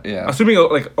 Come down, yeah. Assuming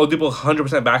like Oladipo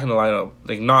 100% back in the lineup,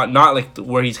 like not like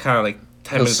where he's kind of like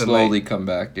 10 he'll minutes. He'll slowly come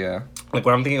back, yeah. Like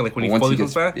what I'm thinking, like when he fully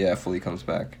comes back. Yeah, fully comes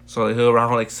back. So he'll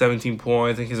around like 17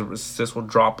 points. I think his assists will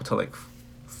drop to like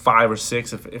 5 or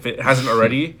 6 if it hasn't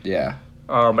already. Yeah.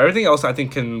 Everything else I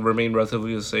think can remain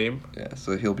relatively the same. Yeah,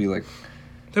 so he'll be like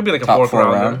a top 4th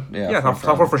round. Yeah, top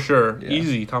 4 for sure. Yeah.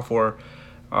 Easy top 4.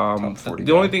 Top 40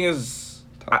 the only thing is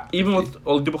Even with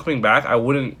Oladipo coming back, I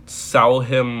wouldn't sell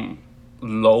him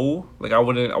low. Like I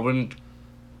wouldn't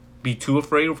be too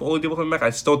afraid of Oladipo coming back.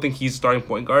 I still think he's starting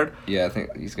point guard. Yeah, I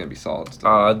think he's gonna be solid.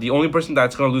 Still. The only person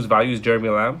that's gonna lose value is Jeremy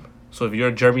Lamb. So if you're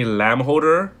a Jeremy Lamb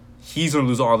holder, he's gonna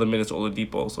lose all the minutes to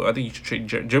Oladipo. So I think you should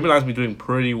trade Jeremy Lamb's been doing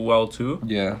pretty well too.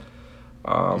 Yeah.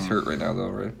 He's hurt right now though,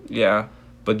 right? Yeah,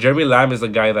 but Jeremy Lamb is the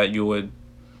guy that you would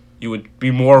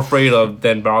be more afraid of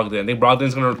than Brogdon. I think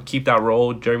Brogdon's gonna keep that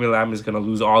role. Jeremy Lamb is gonna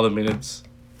lose all the minutes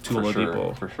to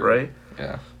Oladipo, for sure. right?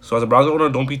 Yeah. So as a Brogdon owner,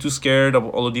 don't be too scared of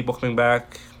Oladipo coming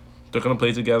back. They're gonna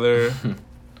play together.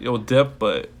 It'll dip,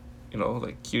 but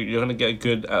like you're gonna get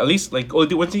good. At least like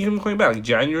Oladipo. When's he coming back? Like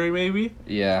January maybe.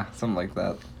 Yeah, something like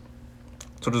that.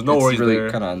 So there's no worries really there.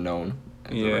 Kind of unknown.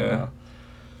 Yeah.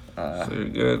 Right So you're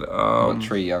good.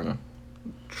 Trae Young.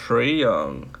 Trae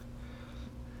Young.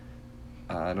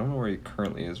 I don't know where he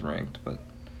currently is ranked, but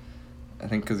I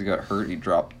think because he got hurt, he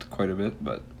dropped quite a bit.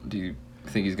 But do you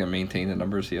think he's gonna maintain the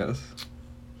numbers he has?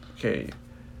 Okay.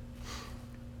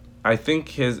 I think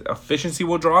his efficiency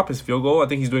will drop, his field goal. I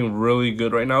think he's doing really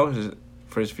good right now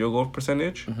for his field goal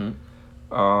percentage.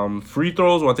 Mm-hmm. Free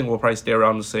throws, I think will probably stay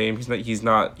around the same. He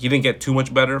didn't get too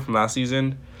much better from last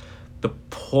season. The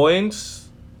points,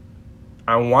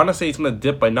 I want to say it's gonna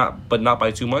dip but not by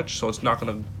too much. So it's not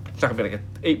gonna be like an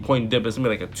 8-point dip. It's gonna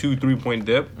be like a 2-3 point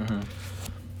dip.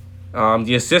 Mm-hmm.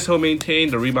 The assists will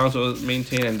maintain, the rebounds will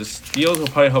maintain, and the steals will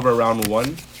probably hover around 1.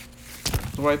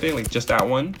 That's what I think, like just that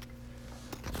 1.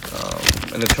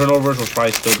 And the turnovers will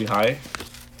probably still be high.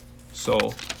 So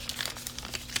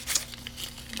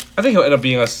I think he'll end up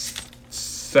being a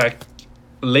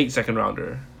late second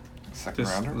rounder.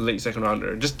 Late second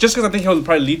rounder. Just because I think he'll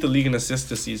probably lead the league in assists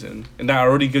this season, and that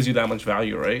already gives you that much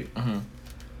value, right? Mm-hmm.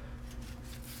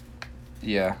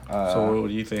 Yeah. So what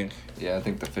do you think? Yeah, I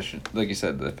think like you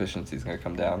said, the efficiency is gonna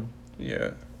come down.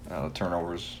 Yeah. The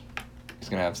turnovers, he's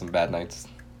gonna have some bad nights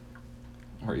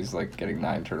where he's like getting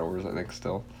 9 turnovers, I think,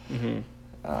 still. Mm-hmm.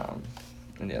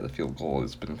 And yeah, the field goal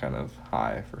has been kind of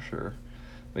high for sure.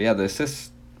 But yeah, the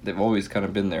assists, they've always kind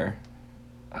of been there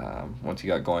once he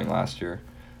got going last year.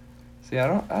 So yeah, I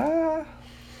don't...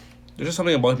 There's just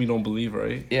something about him you don't believe,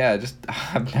 right? Yeah,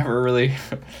 I've never really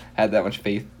had that much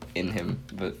faith in him,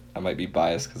 but I might be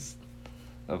biased because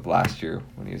of last year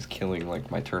when he was killing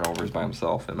like my turnovers by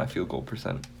himself and my field goal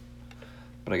percent.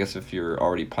 But I guess if you're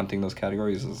already punting those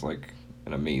categories, it's like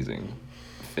an amazing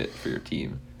fit for your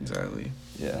team. Exactly.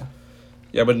 Yeah.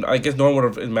 Yeah, but I guess no one would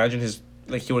have imagined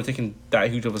he would have taken that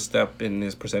huge of a step in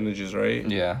his percentages, right?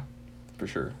 Yeah, for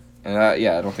sure. And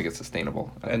I don't think it's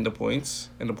sustainable. And the points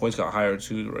got higher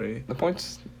too, right? The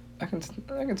points, I can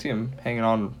see him hanging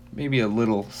on, maybe a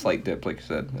little slight dip, like you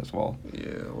said, as well.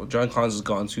 Yeah, well, John Collins is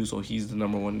gone too, so he's the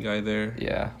number 1 guy there.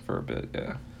 Yeah, for a bit,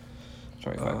 yeah.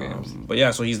 25 games. But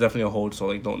yeah, so he's definitely a hold, so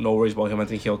like no worries about him. I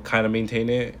think he'll kind of maintain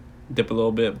it, dip a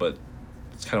little bit, but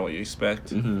it's kind of what you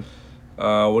expect. Mm-hmm.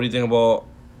 What do you think about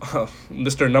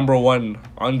Mr. Number 1,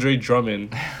 Andre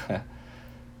Drummond?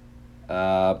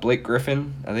 Blake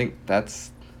Griffin, I think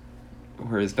that's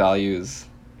where his value is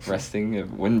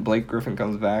resting. When Blake Griffin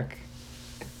comes back,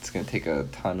 it's going to take a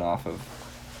ton off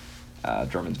of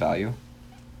Drummond's value.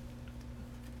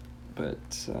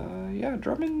 But, yeah,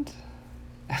 Drummond...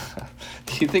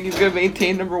 Do you think he's going to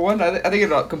maintain number 1? I think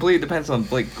it completely depends on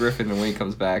Blake Griffin and when he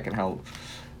comes back and how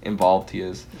involved he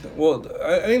is. Well,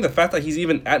 I think the fact that he's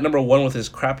even at number 1 with his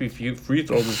crappy free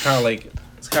throws is kind of like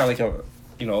a,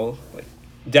 like,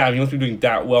 damn, he must be doing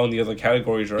that well in the other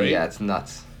categories, right? Yeah, it's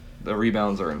nuts. The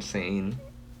rebounds are insane.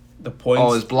 The points.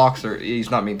 Oh, his blocks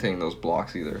he's not maintaining those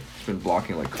blocks either. He's been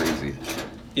blocking like crazy.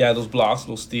 Yeah, those blocks,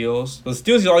 those steals. The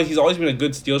steals, he's always been a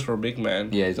good steals for a big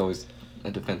man. Yeah, he's always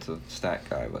a defensive stat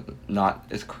guy, but not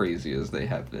as crazy as they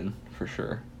have been, for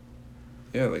sure.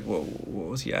 Yeah, like, what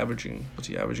was he averaging? What's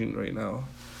he averaging right now?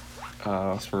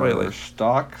 For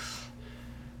stocks,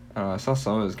 I saw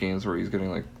some of his games where he's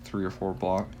getting like 3 or 4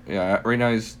 blocks. Yeah, right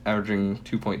now he's averaging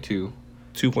 2.2.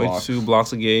 2.2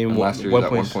 blocks a game. And last year he was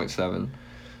at 1.7.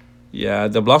 Yeah,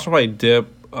 the blocks will probably dip.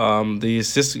 The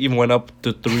assists even went up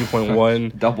to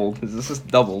 3.1. Doubled. This is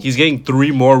doubled. He's getting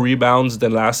 3 more rebounds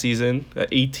than last season.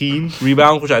 18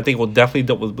 rebounds, which I think will definitely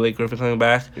dip with Blake Griffin coming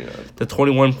back. Yeah. The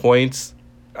 21 points.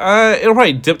 It'll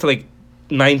probably dip to like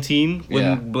 19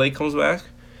 when Blake comes back,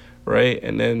 right?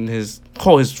 And then his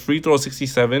free throw is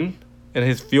 67, and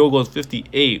his field goal is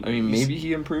 58. I mean, maybe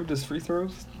he improved his free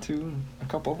throws to a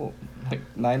couple, like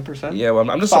 9%. Yeah, well,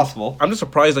 I'm just possible. I'm just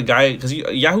surprised the guy, because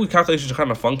Yahoo calculations are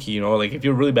kind of funky, Like if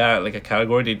you're really bad at like a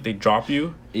category, they drop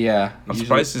you. Yeah, I'm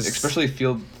surprised, especially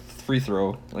field free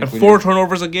throw. Like and 4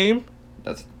 turnovers a game.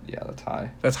 That's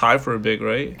high. That's high for a big,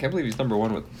 right? I can't believe he's number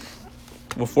 1 with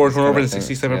With 4 That's turnovers kinda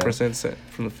and thing, 67% set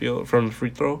from the field, from the free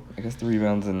throw. I guess the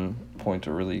rebounds and points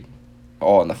are really.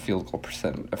 Oh, and the field goal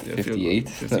percent of Yeah, field goal, 58.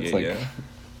 58, That's like yeah.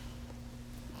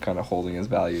 kind of holding his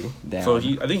value down. So I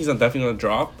think he's definitely gonna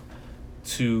drop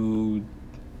to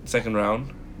second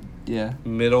round, Yeah.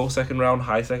 middle second round,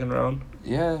 high second round.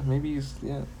 Yeah, maybe he's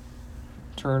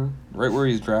turn right where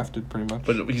he's drafted pretty much.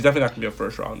 But he's definitely not gonna be a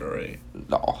first rounder, right?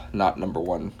 No, not number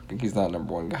one. He's not a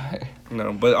number one guy.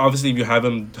 No, but obviously if you have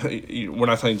him, we're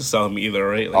not telling you to sell him either,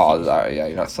 right? Yeah,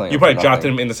 you're not selling. You him for probably drafted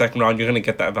nothing. him in the second round. You're gonna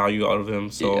get that value out of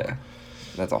him. So Yeah,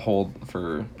 that's a hold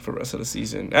for the rest of the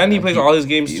season, and he plays all his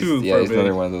games too. Yeah, for a he's bit.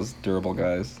 another one of those durable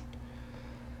guys.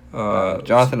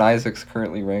 Jonathan Isaac's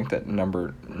currently ranked at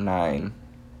number 9.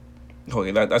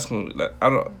 Okay, that's gonna. I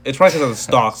don't. It's probably because of the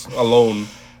stocks alone.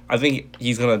 I think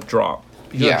he's gonna drop.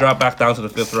 He's gonna drop back down to the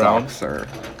fifth round. Stocks are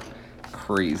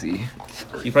crazy.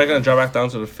 He's probably gonna drop back down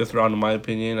to the fifth round, in my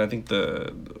opinion. I think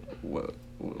what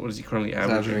is he currently He's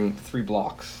averaging? averaging 3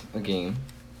 blocks a game,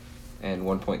 and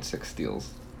 1.6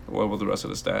 steals. What were the rest of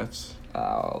the stats?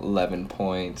 11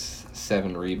 points,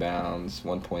 7 rebounds,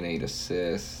 1.8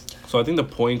 assists, So I think the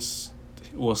points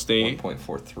will stay.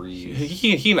 1.43.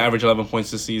 He can average 11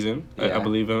 points this season. I Yeah.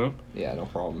 believe in him. Yeah, no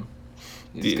problem.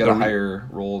 He's The- got the a re- higher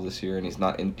role this year, and he's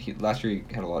not in. Last year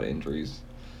he had a lot of injuries.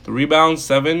 The rebounds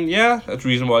 7, yeah, that's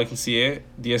reasonable. I can see it.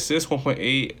 The assist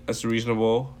 1.8, that's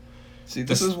reasonable. See,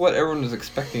 this This- is what everyone was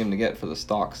expecting him to get for the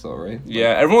stocks, though, right?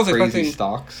 Yeah, everyone's crazy expecting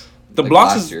stocks. the like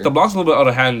blocks. last year. The blocks a little bit out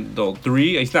of hand though.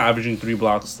 3, he's not averaging 3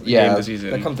 blocks a game this season.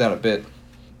 that comes down a bit.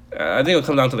 I think it'll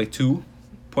come down to like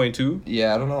 2.2.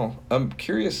 Yeah, I don't know. I'm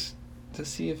curious to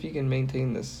see if he can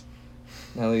maintain this.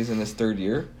 Now that he's in his 3rd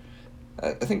year,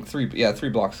 I think 3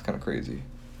 blocks is kind of crazy.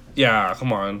 Yeah,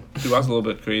 come on. 3 blocks a little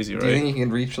bit crazy, Do you think right? he can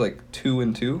reach like 2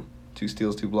 and 2? 2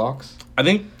 steals, 2 blocks. I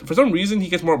think for some reason he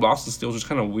gets more blocks than steals, which is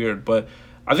kind of weird. But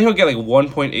I think he'll get like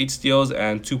 1.8 steals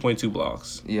and 2.2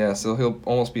 blocks. Yeah, so he'll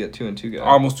almost be a 2 and 2 guy.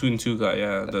 Almost 2 and 2 guy.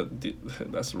 Yeah,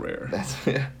 that's rare. That's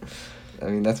yeah. I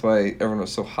mean, that's why everyone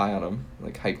was so high on him,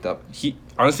 like hyped up. He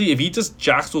honestly, if he just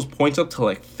jacks those points up to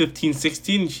like 15,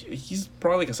 16, he's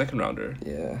probably like a second rounder,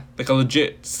 Yeah. like a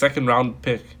legit second round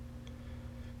pick.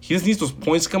 He just needs those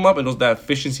points to come up and that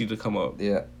efficiency to come up,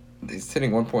 Yeah. He's hitting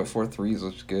 1.4 threes,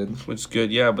 which is good. which is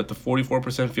good. Yeah, but the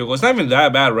 44% field goal, it's not even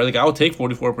that bad, right? Like I would take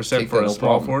 44% Take for that, a no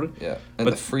small problem. forward. Yeah. And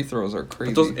But- the free throws are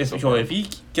crazy. But those, so far. if he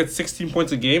gets 16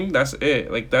 points a game, that's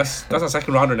it. Like that's a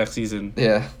second rounder next season.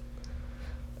 Yeah.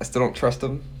 I still don't trust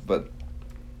him, but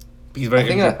He's very I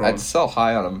think injury prone. I'd sell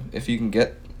high on him if you can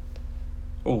get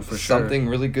Oh, for sure. something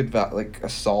really good, like a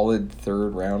solid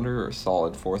 3rd rounder or a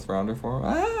solid 4th rounder for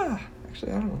him.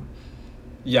 Actually, I don't know.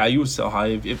 Yeah, you would sell high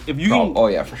if you can. Oh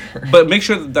yeah, for sure. But make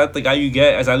sure that the guy you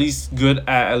get is at least good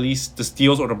at least the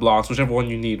steals or the blocks, whichever one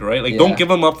you need, right? Like, Yeah. don't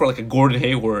give him up for like a Gordon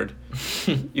Hayward.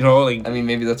 You know, like, I mean,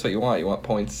 maybe that's what you want. You want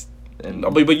points, and no,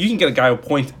 but you can get a guy with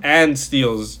points and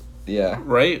steals, yeah,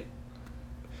 right?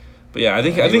 But yeah, I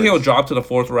think Hayward's- he'll drop to the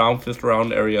 4th round, 5th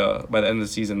round area by the end of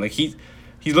the season. Like he's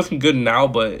looking good now,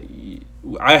 but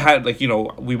I had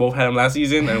we both had him last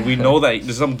season, and we know that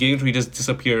there's some games where he just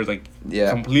disappears, like yeah.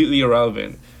 completely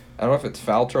irrelevant. I don't know if it's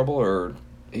foul trouble or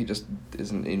he just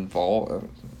isn't involved.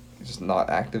 He's just not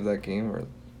active that game, or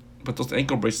But those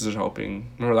ankle braces are helping.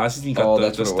 Remember last season he got Oh,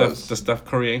 that's what it was. the Steph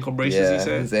Curry ankle braces. yeah, He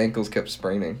said, his ankles kept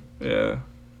spraining yeah.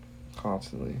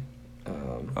 constantly.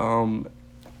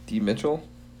 D Mitchell,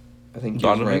 I think he's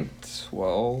Donovan? ranked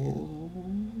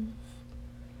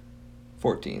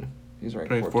 14. He's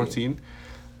ranked Ranked 14.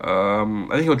 14.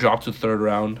 I think he'll drop to 3rd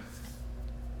round.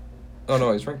 Oh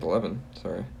no, he's ranked 11.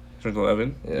 Sorry, Ranked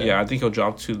 11. Yeah. Yeah, I think he'll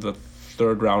drop to the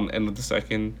 3rd round, end of the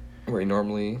 2nd. where he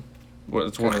normally Well,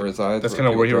 that's kind of resides. That's kind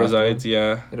of where he people draft him. resides.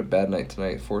 Yeah. He had a bad night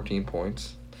tonight. 14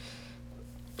 points.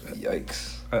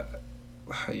 Yikes.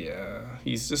 Yeah.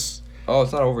 He's just. Oh,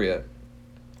 it's not over yet.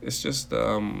 It's just.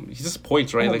 He's just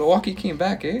points, right? Oh, Like. Milwaukee came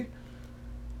back, eh?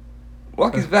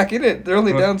 Milwaukee's back in it. They're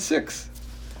only down 6.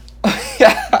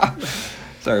 Yeah.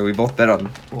 Sorry, we both bet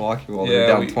on Milwaukee while they're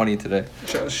Yeah, down 20 today.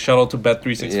 Shout out to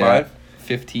Bet365.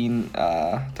 15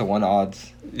 to 1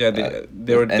 odds. Yeah, they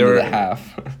were end they of were the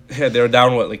half. Yeah, they were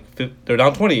down they're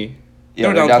down 20.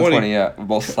 Yeah, they're down 20. Yeah, we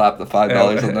both slapped the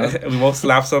 $5 on that. We both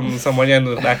slapped some money on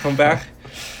that comeback.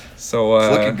 So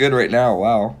It's looking good right now.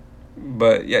 Wow.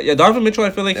 But yeah, Donovan Mitchell, I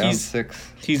feel like Down he's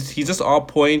 6. he's just all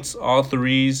points, all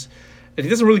threes, and he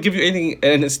doesn't really give you anything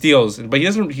and it steals. But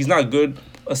he's not a good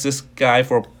assist guy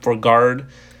for guard.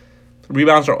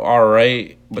 Rebounds are all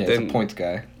right, but Yeah, then he's a points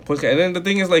guy. points guy. And then the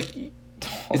thing is like,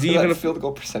 is he even a field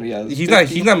goal percent he has? he's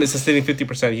 50? not sustaining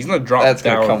 50%. He's gonna drop That's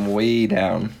down gonna come way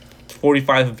down.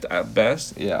 45 at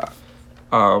best. Yeah.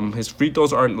 His free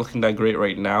throws aren't looking that great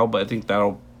right now, but I think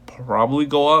that'll probably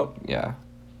go up. Yeah.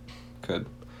 Could.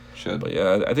 Should. But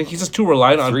yeah, I think he's just too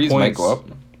reliant on Threes points. might go up.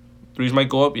 Threes might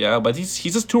go up, yeah, but he's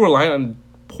just too reliant on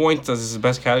points as his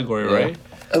best category, Yeah. right?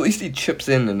 At least he chips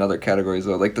in other categories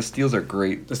though. Like the steals are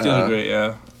great. The steals are great,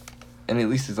 yeah. And at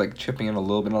least he's like chipping in a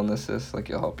little bit on the assists. Like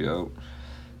he'll help you out.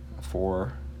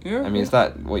 4. Yeah. I mean, it's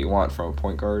not what you want from a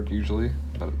point guard usually,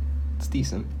 but it's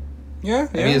decent. yeah.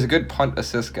 I mean, he's a good punt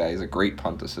assist guy. He's a great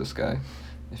punt assist guy.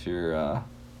 If you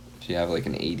have like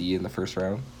an 80 in the first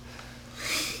round,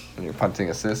 and you're punting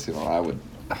assists, I would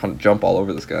jump all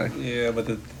over this guy. Yeah,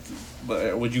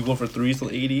 but would you go for threes till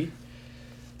 80?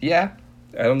 Yeah.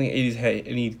 I don't think 80's had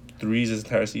any threes this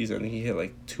entire season. I think he hit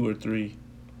like 2 or 3.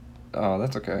 Oh,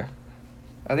 that's okay.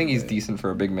 I think he's Yeah. decent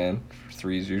for a big man. For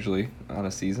threes usually on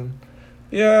a season.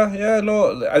 Yeah,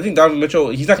 no. I think Donovan Mitchell,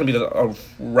 he's not going to be a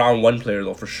round 1 player,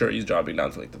 though, for sure. He's dropping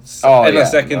down to like the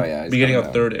second, he's beginning coming of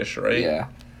down. third-ish, right? Yeah.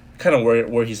 Kind of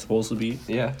where he's supposed to be.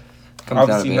 Yeah. Comes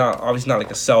down a bit. Obviously not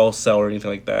like a sell or anything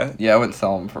like that. Yeah, I wouldn't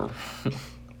sell him for.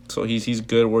 So he's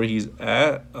good where he's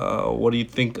at. What do you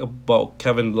think about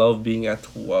Kevin Love being at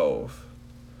 12?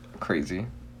 Crazy.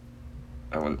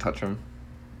 I wouldn't touch him.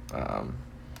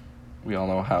 We all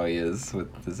know how he is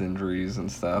with his injuries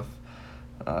and stuff.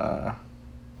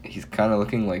 He's kind of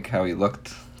looking like how he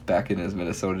looked back in his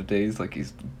Minnesota days, like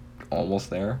he's almost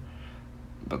there.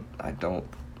 But I don't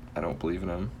believe in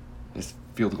him. His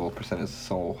field goal percent is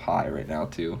so high right now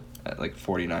too, at like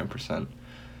 49%.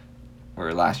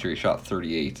 Where last year he shot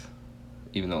 38,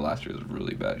 even though last year was a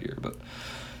really bad year. But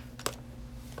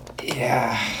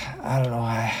yeah, I don't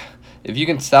know. If you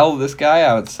can sell this guy,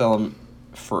 I would sell him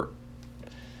for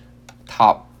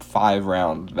top 5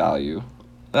 round value.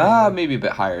 Maybe a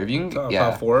bit higher. If you can,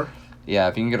 Top 4? Yeah,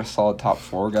 if you can get a solid top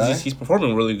 4 guy. He's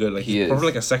performing really good. Like He he's is.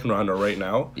 performing like a second rounder right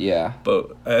now. Yeah.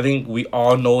 But I think we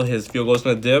all know his field goal's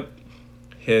gonna dip.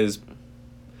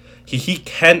 He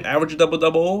can average a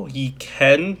double. He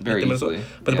can hit Very the Minnesota- easily,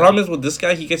 But the yeah. problem is with this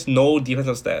guy, he gets no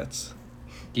defensive stats.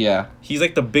 Yeah. He's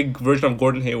like the big version of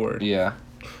Gordon Hayward. Yeah.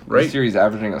 Right? This year he's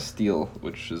averaging a steal,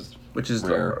 which is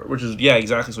rare. Yeah,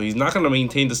 exactly. So he's not going to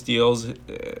maintain the steals,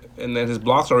 and then his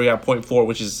blocks are already at 0.4,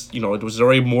 which is it was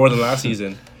already more than last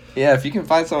season. Yeah, if you can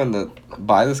find someone to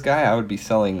buy this guy, I would be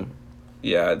selling.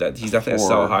 Yeah, that he's definitely a Or-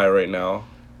 sell high right now,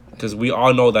 because we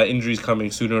all know that injury's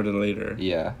coming sooner than later.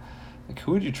 Yeah. Like,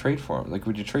 who would you trade for him? Like,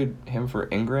 would you trade him for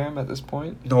Ingram at this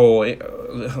point? No,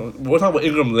 we'll talk about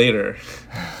Ingram later.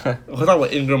 We'll talk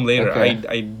about Ingram later.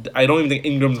 Okay. I don't even think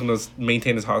Ingram's gonna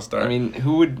maintain his hot start. I mean,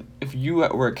 who would, if you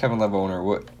were a Kevin Love owner,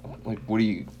 what do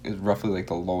you, is roughly like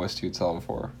the lowest you'd sell him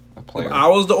for? A player? if I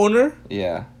was the owner,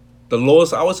 Yeah. the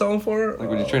lowest I would sell him for. Like,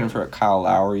 would you trade him for a Kyle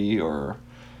Lowry or?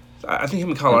 I think him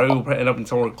and Kyle Lowry will probably end up in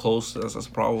somewhere close. That's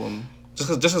a problem.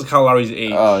 Just because Kyle Lowry's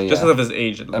age. Oh, yeah. Just because of his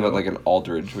age. How about like an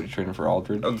Aldridge? Would you trade him for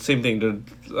Aldridge? Same thing.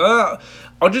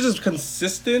 Aldridge is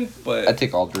consistent, but I'd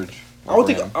take Aldridge. I would over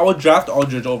think him. I would draft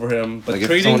Aldridge over him. But Like, if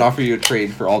trading, someone offered you a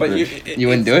trade for but Aldridge, you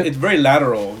wouldn't do it? It's very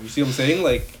lateral. You see what I'm saying?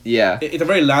 Like Yeah. it's a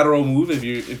very lateral move.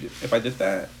 If I did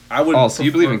that, I would. Oh, so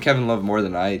you believe in prefer- Kevin Love more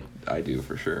than I do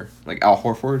for sure. Like Al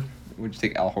Horford? Would you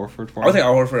take Al Horford for I would him? think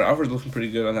Al Horford. Al Horford's looking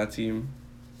pretty good on that team.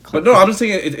 But no, I'm just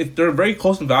saying they're very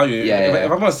close in value. Yeah, if, yeah.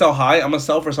 if I'm gonna sell high, I'm gonna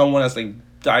sell for someone that's like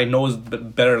that I know is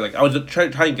better. Like I would just try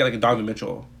and get like a Donovan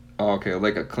Mitchell. Oh, okay,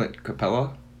 like a Clint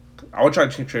Capella? I would try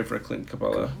to trade for a Clint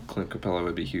Capella. Clint Capella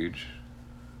would be huge.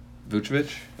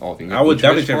 Vucevic? Oh, if you can get I would Vucevic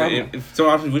definitely for trade. him? If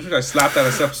someone offered me Vucevic, I slapped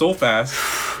that step so fast.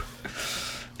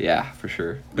 Yeah, for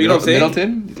sure. But you know what I'm saying?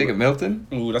 Middleton? You take a Middleton?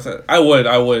 Ooh, that's it. I would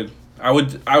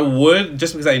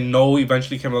just because I know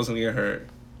eventually Kevin Love's gonna get hurt.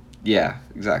 Yeah,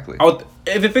 exactly.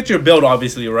 If it fits your build,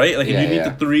 obviously, right? Like Yeah, if you need yeah.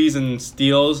 the threes and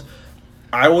steals,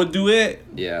 I would do it.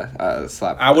 Yeah,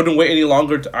 slap. I wouldn't wait any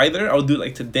longer either. I would do it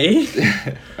like today.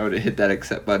 I would have hit that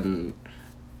accept button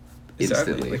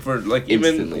instantly. Like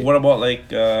Instantly. even what about like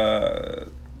DeMar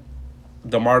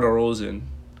DeRozan?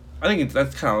 I think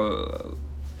that's kind of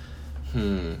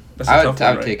that's a I tough would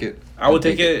one, right? take it. I would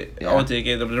take it. Yeah. I would take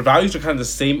it. The values are kind of the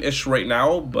same ish right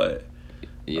now, but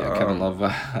Yeah, Kevin Love.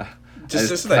 just I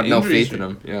just that have no injury faith in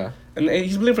him. Yeah. and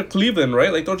he's playing for Cleveland,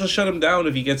 right? Like, don't just shut him down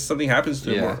if something happens to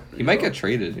him. Yeah. or- He might get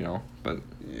traded, but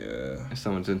Yeah. if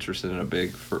someone's interested in a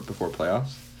big before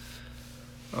playoffs.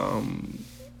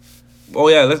 Oh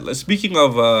yeah. Speaking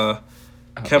of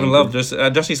Kevin Love, just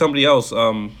see somebody else.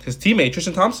 His teammate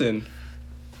Tristan Thompson.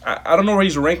 I don't know where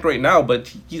he's ranked right now,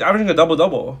 but he's averaging a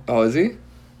double. Oh, is he?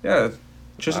 Yeah.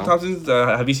 Tristan Wow. Thompson's.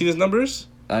 Have you seen his numbers?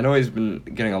 I know he's been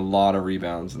getting a lot of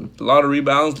rebounds and A lot of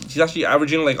rebounds. He's actually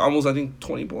averaging like almost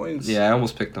 20 points. yeah, I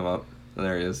almost picked him up.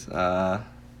 There he is.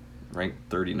 ranked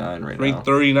 39 right now. Ranked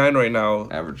 39 right now.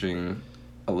 Averaging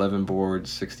 11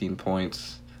 boards, 16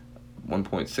 points,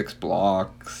 1.6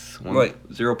 blocks,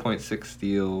 0.6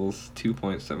 steals,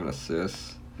 2.7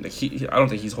 assists. Like I don't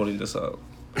think he's holding this up.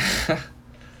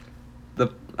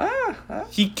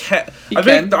 He can't. I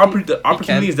think the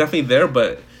opportunity is definitely there,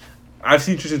 but I've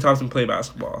seen Tristan Thompson play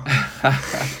basketball.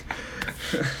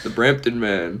 The Brampton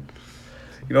man.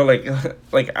 You know,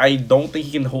 like I don't think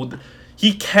he can hold.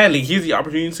 He can. Like, he has the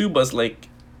opportunity to, but it's like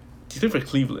he's playing for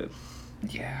Cleveland.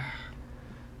 Yeah.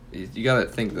 You gotta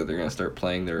think that they're gonna start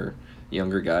playing their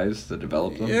younger guys to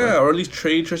develop them. Yeah, or at least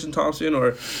trade Tristan Thompson,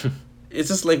 or it's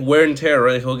just like wear and tear,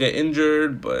 right? He'll get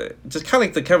injured, but just kind of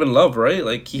like the Kevin Love, right?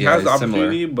 Like he has the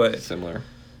opportunity, but similar.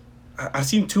 I've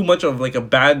seen too much of like a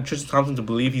bad Tristan Thompson to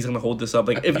believe he's gonna hold this up.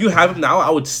 Like if you have him now, I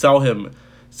would sell him.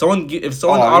 If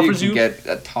someone offers you get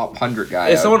a top 100 guy.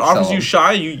 If someone offers you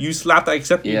Shy, you slap that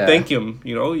accept. You thank him.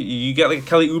 You know, you get like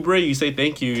Kelly Oubre, you say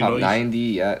thank you. Top you know, 90,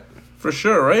 yeah. For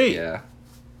sure, right? Yeah.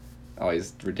 Oh,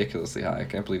 he's ridiculously high. I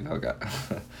can't believe how got.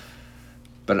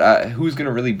 But who's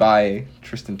gonna really buy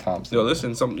Tristan Thompson? Yo,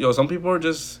 listen, some people are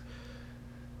just.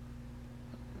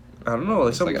 I don't know,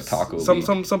 like some like a taco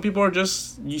some people are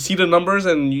just, you see the numbers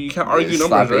and you can't argue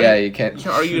numbers, right? Yeah, you can't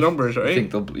argue numbers, right? You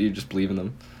think you just believe in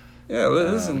them. Yeah,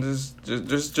 listen, there's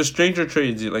just stranger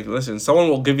trades. Like, listen, someone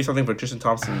will give you something for Tristan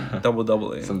Thompson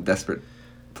doubling. Some desperate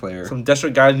player. Some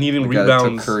desperate guy needing rebounds. Guy that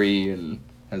took Curry and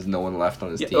has no one left on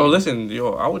his team. Oh, listen,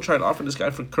 I would try to offer this guy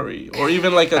for Curry, or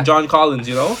even like a John Collins,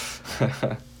 you know.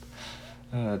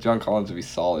 John Collins would be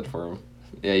solid for him.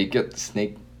 Yeah, you get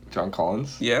Snake John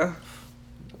Collins. Yeah.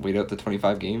 Wait out the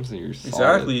 25 games and you're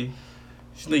solid. Exactly.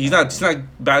 He's not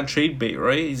bad trade bait,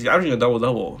 right? He's averaging a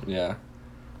double. Yeah.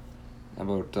 How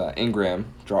about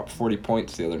Ingram? Dropped 40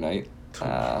 points the other night.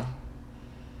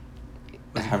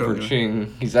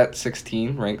 He's at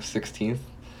 16, ranked 16th.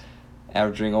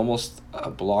 Averaging almost a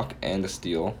block and a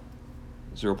steal.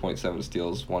 0.7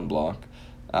 steals, 1 block.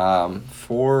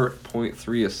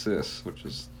 4.3 assists, which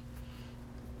is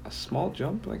a small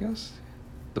jump, I guess.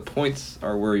 The points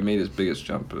are where he made his biggest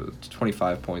jump. It's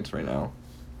 25 points right now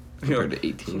compared to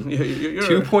 18.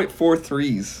 2.4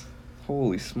 threes.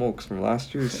 Holy smokes, from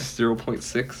last year's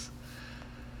 0.6.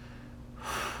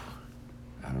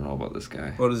 I don't know about this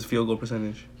guy. What is his field goal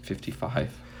percentage?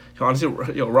 55. Honestly,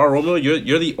 Raw Romeo,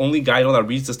 you're the only guy I know that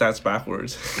reads the stats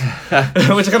backwards.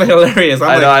 Which is kind of hilarious.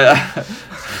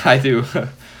 I do.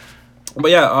 But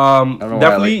yeah,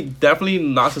 definitely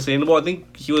not sustainable. I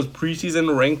think he was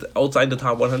preseason ranked outside the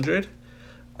top 100.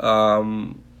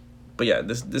 But yeah,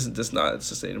 this is not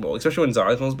sustainable, especially when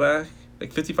Zion comes back.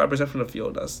 Like 55% from the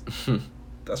field,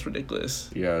 that's ridiculous.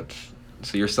 Yeah,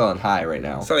 so you're selling high right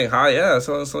now. Selling high, yeah.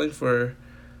 Selling for.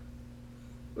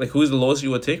 Like, who's the lowest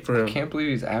you would take for him? I can't believe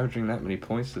he's averaging that many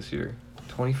points this year.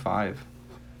 25.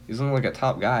 He's looking like a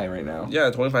top guy right now.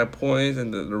 Yeah, 25 points,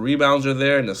 and the rebounds are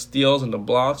there, and the steals and the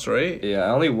blocks, right? Yeah, I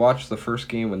only watched the first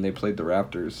game when they played the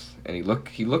Raptors, and he looked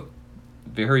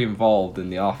very involved in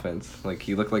the offense. Like,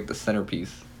 he looked like the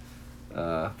centerpiece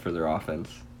for their offense.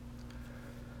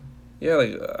 Yeah,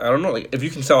 like, I don't know. Like, if you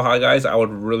can sell high guys, I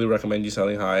would really recommend you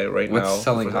selling high now. What's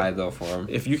selling high, though, for him?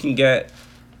 If you can get...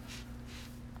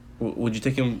 Would you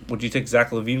take him? Would you take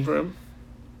Zach LaVine for him?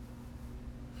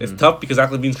 It's tough because Zach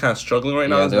LaVine's kind of struggling right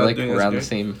now. Yeah, they're like around the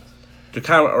same. They're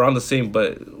kind of around the same,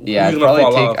 but yeah,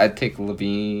 I'd take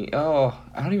LaVine. Oh,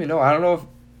 I don't even know. I don't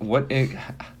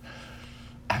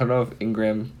know if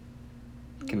Ingram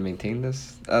can maintain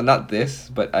this. Not this,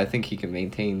 but I think he can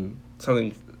maintain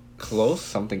something close.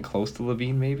 Something close to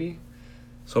LaVine, maybe.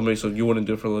 So you wouldn't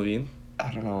do it for LaVine?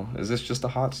 I don't know. Is this just a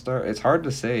hot start? It's hard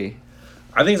to say.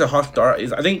 I think it's a hot start.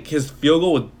 I think his field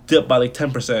goal would dip by like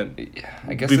 10%. Yeah,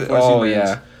 I guess.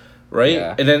 Yeah. Right?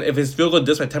 Yeah. And then if his field goal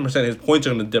dips by 10%, his points are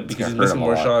going to dip because he's missing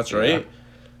more shots, right?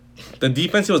 Yeah. The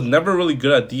defense, he was never really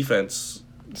good at defense.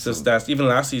 Even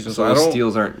last season. So the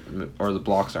steals aren't, or the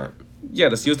blocks aren't. Yeah,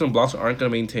 the steals and blocks aren't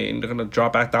going to maintain. They're going to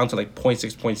drop back down to like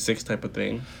 0.6 type of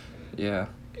thing. Yeah.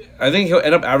 I think he'll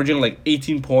end up averaging like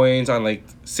 18 points on like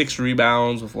 6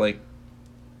 rebounds with like,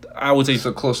 I would say...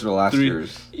 So closer to last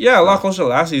year's. Yeah, a lot closer to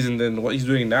last season than what he's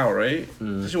doing now, right?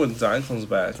 Especially when Zion comes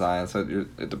back. So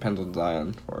it depends on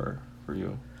Zion for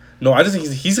you. No, I just think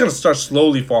he's going to start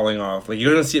slowly falling off. Like,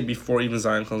 you're going to see it before even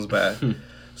Zion comes back.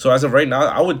 So as of right now,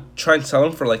 I would try and sell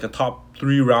him for like a top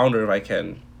 3 rounder if I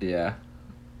can. Yeah.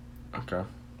 Okay.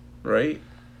 Right?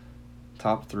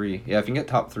 Top 3. Yeah, if you can get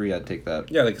top 3, I'd take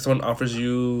that. Yeah, like if someone offers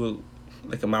you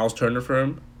like a Miles Turner for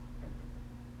him.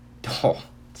 Oh,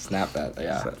 snap that.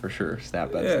 Yeah, for sure.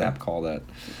 Snap that. Yeah. Snap call that.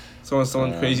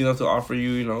 Someone crazy enough to offer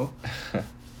you,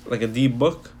 like a D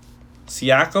Book,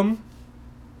 Siakam.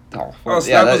 Oh, Oh,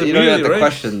 Snap was you don't even have to immediately, right?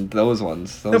 question those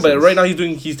ones. Yeah, Those but ones- right now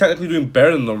he's technically doing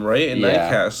better than them, right? In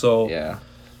Yeah. Nightcast, so Yeah,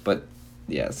 but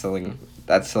yeah,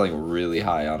 that's selling really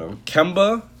high on him.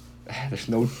 Kemba. There's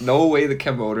no way the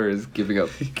Kemba owner is giving up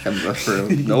Kemba for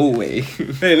him. No way.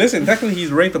 Hey, listen, technically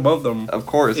he's ranked above them. Of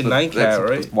course, In but Nine that's Cat,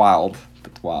 right? wild.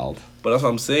 That's wild. But that's what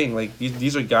I'm saying. Like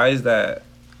these are guys that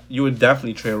you would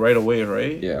definitely trade right away,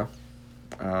 right? Yeah.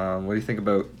 What do you think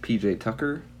about PJ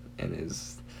Tucker and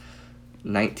his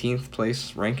 19th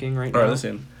place ranking right now? All right,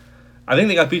 listen. I think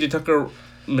they got PJ Tucker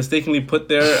mistakenly put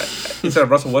there instead of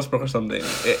Russell Westbrook or something.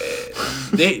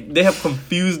 They have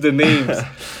confused the names.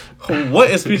 What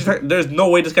is PJ Tucker? There's no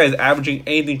way this guy is averaging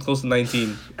anything close to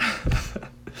 19.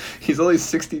 He's only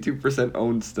 62%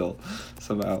 owned still,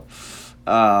 somehow.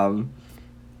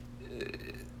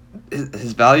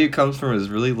 His value comes from his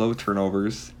really low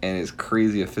turnovers and his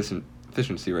crazy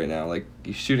efficiency right now. Like,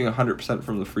 he's shooting 100%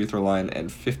 from the free throw line and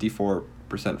 54%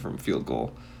 from field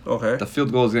goal. Okay. The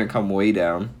field goal is going to come way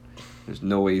down. There's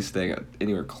no way he's staying at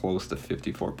anywhere close to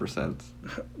 54%.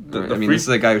 This is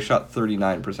a guy who shot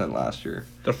 39% last year.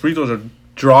 The free throws are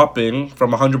dropping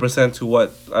from 100% to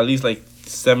what? At least like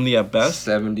 70 at best?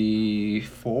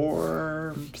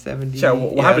 74, 70. Yeah,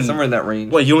 what happened? Somewhere in that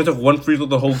range. What, he only took one free throw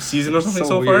the whole season or something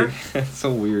so weird. far? It's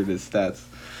so weird, his stats.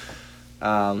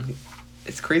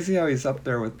 It's crazy how he's up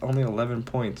there with only 11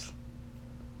 points.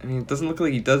 I mean, it doesn't look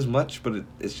like he does much, but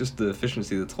it's just the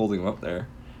efficiency that's holding him up there,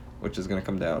 which is going to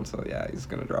come down. So, yeah, he's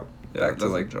going to drop back to,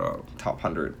 like, top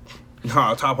 100.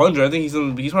 Nah, top 100. I think he's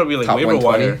probably like Top waiver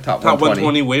 120? wire. Top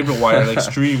 120 waiver wire, like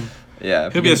stream. Yeah.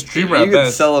 He'll be a streamer You at could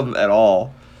best. sell him at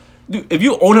all. Dude, if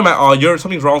you own him at all,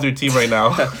 something's wrong with your team right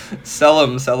now. Sell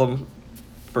him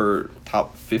for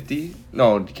top 50?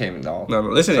 No, you can't even know. No,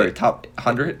 listen. Sorry, top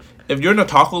 100? If you're in a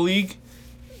taco league,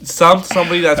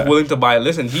 somebody that's willing to buy it.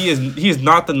 Listen, he is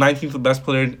not the 19th best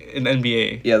player in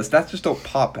NBA. Yeah, the stats just don't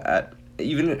pop at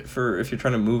even if you're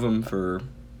trying to move him for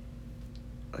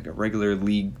like a regular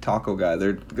league taco guy.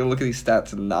 They're gonna look at these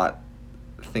stats and not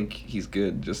think he's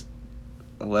good. Just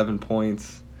 11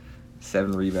 points,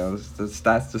 7 rebounds. The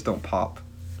stats just don't pop.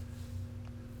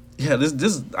 Yeah,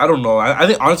 this I don't know. I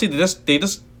think honestly they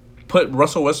just put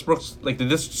Russell Westbrook, like they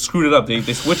just screwed it up. They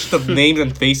switched the names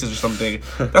and faces or something.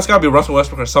 That's gotta be Russell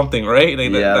Westbrook or something, right? Like,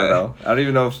 I don't know. I don't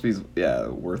even know if he's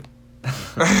worth.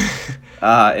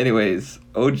 Anyways,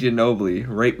 OG Anunoby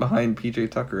right behind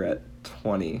PJ Tucker at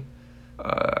 20.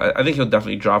 I think he'll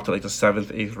definitely drop to like the 7th,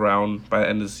 8th round by the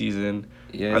end of the season.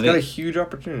 Yeah, he's got a huge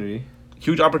opportunity.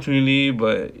 Huge opportunity,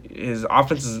 but his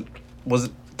offense was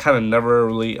kind of never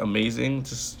really amazing.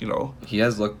 Just, He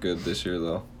has looked good this year,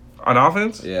 though. On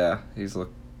offense? Yeah, he's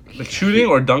looked... Like shooting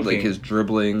or dunking? Like his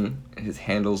dribbling, his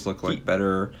handles look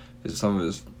better. Some of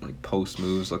his like post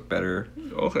moves look better.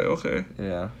 Okay.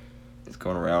 Yeah. He's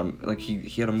going around. Like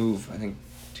he had a move, I think,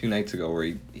 2 nights ago where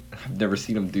I've never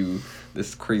seen him do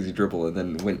this crazy dribble and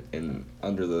then went in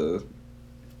under the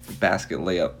basket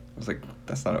layup. I was like,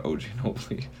 that's not an OG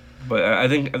Anunoby. But I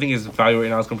think his value right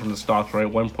now is coming from the stocks, right?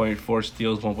 1.4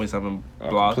 steals, 1.7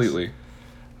 blocks. Completely.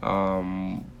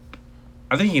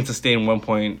 I think he can sustain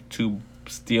 1.2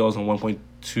 steals and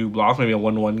 1.2 blocks, maybe a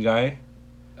 1-1 guy.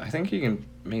 I think he can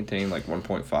maintain like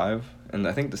 1.5, and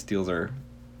I think the steals are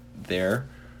there.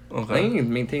 Okay. I think he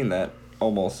can maintain that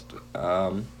almost.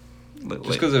 Just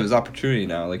because of his opportunity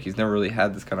now. Like, he's never really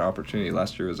had this kind of opportunity.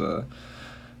 Last year was a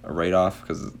write-off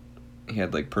because he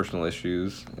had, like, personal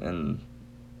issues, and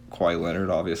Kawhi Leonard,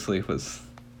 obviously, was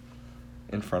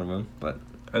in front of him. But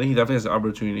I think he definitely has the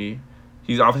opportunity.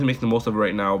 He's obviously making the most of it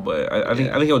right now, but I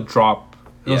think he'll drop.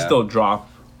 He'll still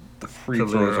drop. The free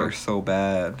throws are so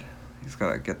bad. He's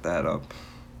got to get that up.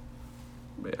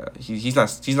 Yeah, he's not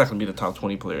going to be the top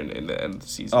 20 player in the end of the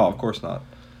season. Oh, of course not.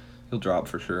 He'll drop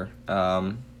for sure.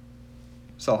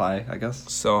 Sell high, I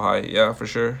guess. Sell high, yeah, for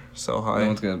sure. Sell high. No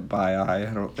one's going to buy high,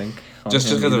 I don't think.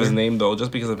 Just because of his name, though.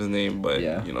 Just because of his name. But,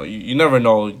 yeah. You never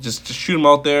know. Just shoot him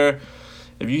out there.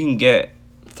 If you can get...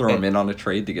 Throw him in on a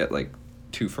trade to get, like,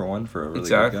 2 for 1 for a really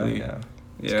good guy. Yeah.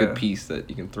 It's a good piece that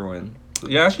you can throw in.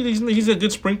 Yeah, actually, he's a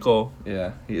good sprinkle.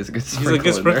 Yeah, he is a good sprinkle. He's a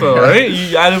good sprinkle, right?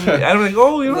 You add him like,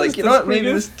 oh, like,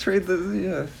 maybe this trade,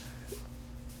 It's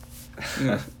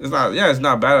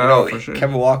not bad at all, for sure.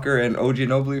 Kemba Walker and OG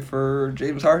Anunoby for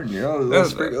James Harden,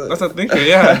 That's a thinker,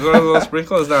 yeah. A little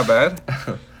sprinkle is not bad.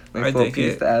 Nice little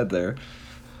piece to add there.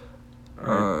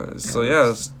 So,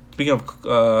 yeah, speaking of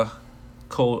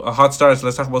hot starts,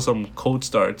 let's talk about some cold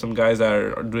starts. Some guys that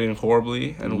are doing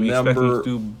horribly, and we expect them to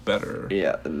do better.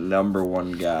 Yeah, the number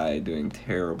 1 guy doing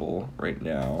terrible right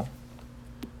now,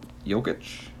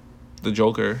 Jokic. The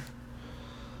Joker.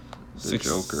 The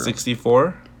Joker.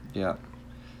 64. Yeah.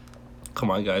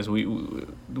 come on, guys.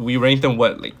 We ranked him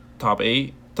what, like top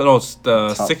 8? No, it's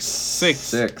the Top six.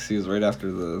 Six. He was right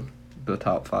after the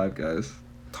top 5 guys.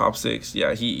 Top 6.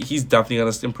 Yeah, he's definitely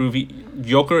gonna improve.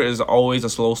 Joker is always a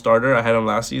slow starter. I had him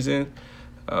last season.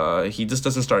 He just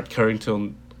doesn't start carrying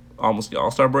till almost the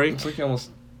All-Star break. It's like he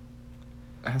almost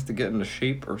has to get into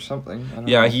shape or something. I don't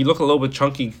Yeah, know. he looked a little bit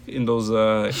chunky in those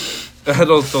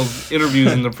those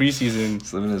interviews in the preseason.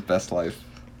 He's living his best life.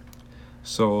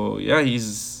 So yeah,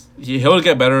 he'll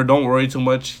get better. Don't worry too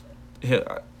much.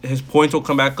 His points will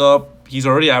come back up. He's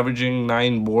already averaging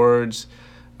 9 boards,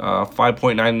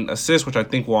 5.9 assists, which I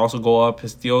think will also go up.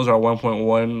 His steals are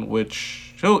 1.1,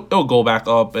 which it'll go back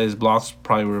up. His blocks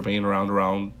probably remain around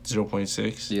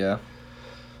 0.6. Yeah.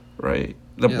 Right.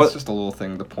 It's just a little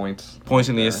thing. The points. Points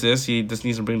in the there. assists, he just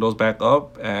needs to bring those back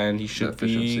up, and he should The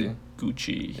be efficiency.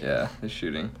 Gucci. Yeah, his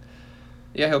shooting.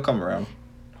 Yeah, he'll come around.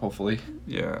 Hopefully.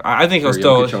 Yeah, I think he'll For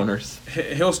still Jokic owners.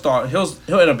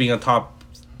 he'll end up being a top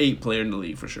 8 player in the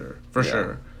league for sure. For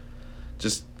sure.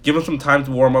 Just give him some time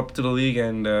to warm up to the league,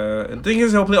 and the thing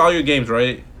is, he'll play all your games,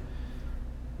 right?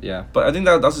 Yeah. But I think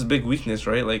that's his big weakness,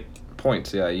 right? Like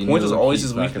Points, yeah. You Points know is that always he's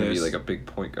his not gonna be weakness. like a big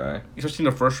point guy. especially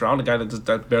in the first round, a guy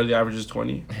that barely averages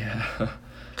 20. Yeah. Cause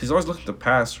he's always looking to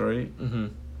pass, right? Mm-hmm.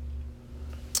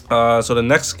 So the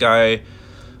next guy,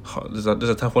 there's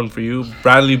a tough one for you.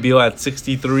 Bradley Beal at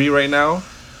 63 right now.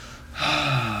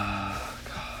 God.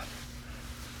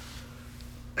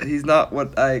 He's not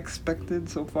what I expected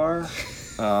so far.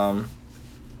 The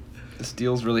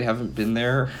steals really haven't been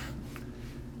there.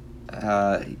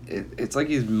 It's like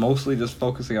he's mostly just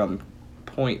focusing on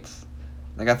points.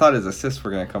 Like, I thought his assists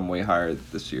were going to come way higher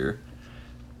this year.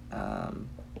 I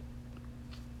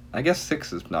guess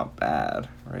 6 is not bad,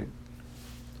 right?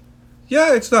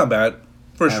 Yeah, it's not bad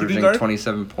for a Averaging shooting guard.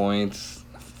 27 points,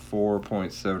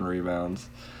 4.7 rebounds.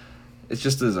 It's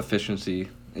just his efficiency.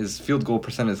 His field goal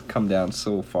percent has come down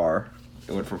so far.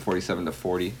 It went from 47 to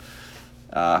 40.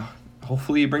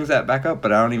 Hopefully he brings that back up,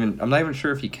 but I'm not even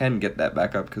sure if he can get that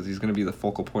back up because he's going to be the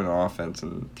focal point on offense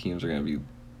and teams are going to be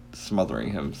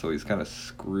smothering him. So he's kind of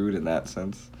screwed in that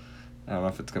sense. I don't know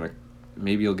if it's going to,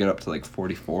 maybe he'll get up to like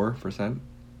 44%.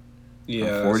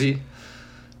 Yeah, 40?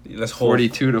 Let's hope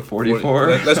 42 to 44.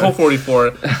 Let's hope 44.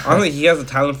 I don't think he has the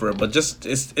talent for it, but just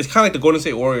it's kind of like the Golden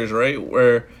State Warriors, right?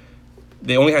 Where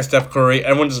they only have Steph Curry.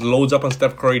 Everyone just loads up on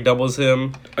Steph Curry, doubles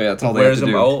him, Oh, yeah, that's all they have wears to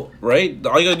him do. out, right?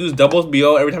 All you gotta do is double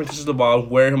Beal every time he touches the ball,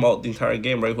 wear him out the entire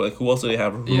game, right? Like, who else do they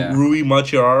have? Yeah. Rui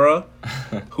Machiara.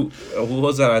 Who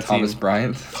was that on Thomas team?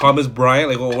 Bryant. Thomas Bryant.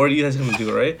 Like, what are you guys gonna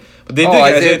do, right? But they Oh, did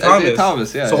Isaiah Thomas.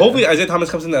 Thomas, yeah, So yeah. hopefully Isaiah Thomas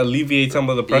comes in to alleviate some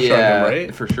of the pressure on him,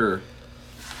 right? for sure.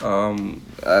 Um,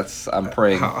 I'm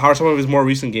praying. how are some of his more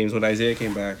recent games when Isaiah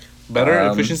came back? Better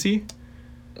efficiency?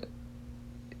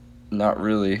 Not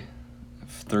really.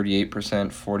 38%,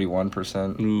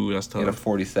 41%. Ooh, that's He had a tough.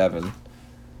 47.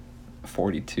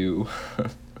 42.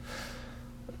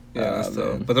 Yeah, that's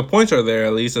man. tough. But the points are there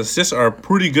at least. Assists are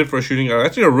pretty good for a shooting guard.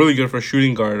 Actually, are really good for a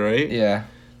shooting guard, right? Yeah.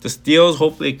 The steals,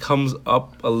 hopefully, it comes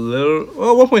up a little.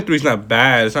 Well, 1.3 is not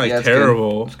bad. It's not Yeah, like it's good.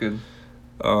 terrible. It's good.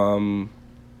 The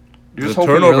You're just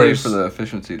hoping really turnovers- for the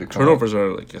efficiency to come Turnovers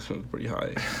are like pretty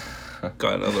high.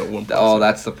 Got another 1. Oh,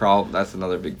 that's the problem. That's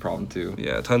another big problem, too.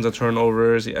 Yeah, tons of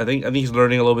turnovers. I think he's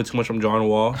learning a little bit too much from John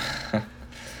Wall.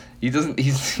 He doesn't.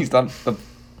 He's not the.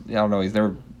 I don't know. He's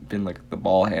never been like the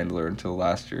ball handler until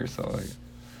last year. So like,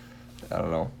 I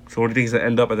don't know. So what do you think he's gonna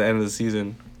end up at the end of the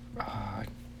season?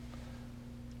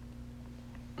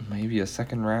 Maybe a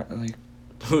second round. Like,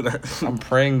 That's I'm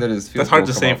praying that his field That's hard goal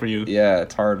to come say up. for you. Yeah,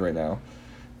 it's hard right now.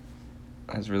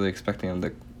 I was really expecting him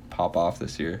to pop off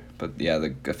this year, but yeah,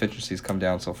 the efficiency's come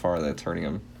down so far that it's hurting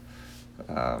him.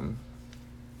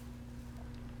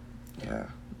 Yeah.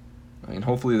 I mean,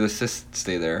 hopefully the assists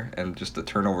stay there and just the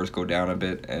turnovers go down a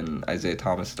bit and Isaiah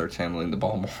Thomas starts handling the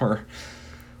ball more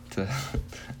to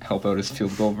help out his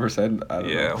field goal percent. I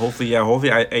don't know. Hopefully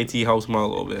AT helps him out a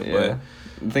little bit. Yeah.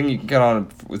 The thing you can get on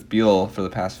with Beal for the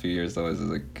past few years, though, is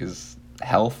like his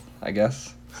health, I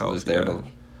guess. Health, is there yeah. to...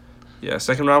 Yeah,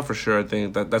 second round for sure. I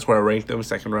think that's where I ranked him,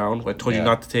 second round. I told you Yeah.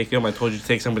 not to take him. I told you to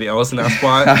take somebody else in that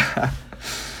spot.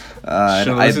 and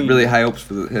Should've I had listened- really high hopes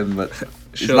for him, but it's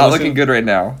Should've not listened- looking good right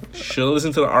now. Should have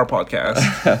listened to our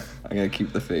podcast. I'm gonna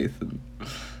keep the faith. And...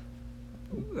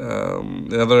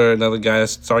 Another guy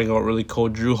that's starting out really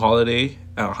cold, Drew Holiday,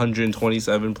 at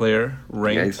 127 player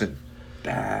ranked. Yeah, he's been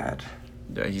bad.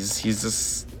 Yeah, he's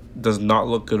just does not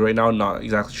look good right now. Not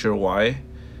exactly sure why.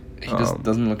 He just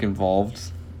doesn't look involved.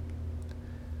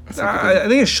 It's like I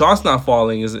think his shot's not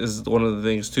falling is one of the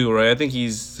things too, right? I think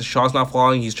his shot's not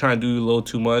falling. He's trying to do a little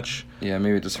too much. yeah,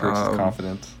 maybe it just hurts his Um,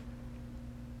 confidence.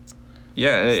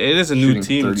 Yeah, it is a new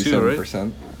team too, right?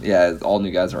 37%. Yeah, all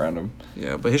new guys around him.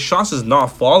 Yeah, but his shots is not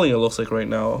falling. It looks like right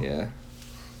now. Yeah.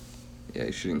 Yeah,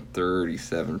 he's shooting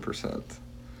 37%.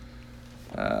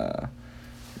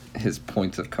 His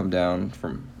points have come down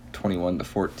from 21 to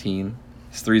 14.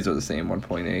 His threes are the same,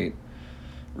 1.8.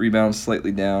 Rebounds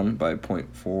slightly down by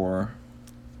 0.4.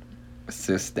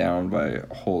 Assists down by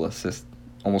a whole assist.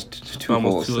 Almost two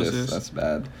whole assists. That's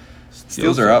bad.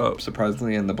 Steals are up,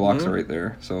 surprisingly, and the blocks are right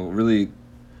there. So really,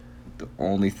 the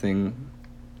only thing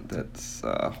that's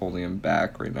holding him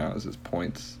back right now is his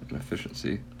points and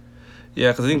efficiency.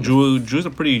 Yeah, because I think Drew's a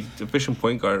pretty efficient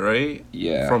point guard, right?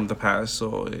 Yeah. From the past,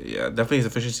 so yeah, definitely his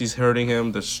efficiency is hurting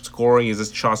him. The scoring is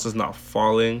his shots is not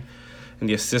falling, and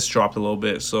the assists dropped a little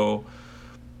bit. So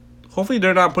hopefully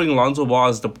they're not putting Lonzo Ball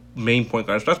as the main point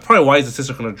guard. So that's probably why his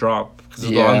assists are gonna drop because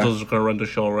Lonzo's gonna run the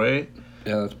show, right?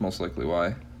 Yeah, that's most likely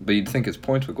why. But you'd think his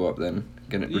points would go up then.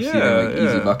 Receiving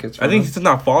easy buckets. I think he's just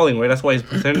not falling, right? That's why his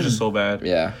percentage is so bad.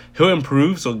 Yeah. He'll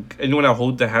improve, so anyone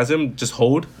that has him, just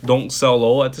hold. Don't sell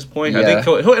low at this point. Yeah. I think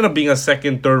he'll end up being a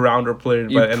second, third rounder player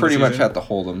by the end of the season. You pretty much have to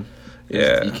hold him.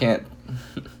 Yeah. You can't.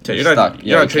 You're not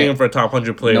trading him for a top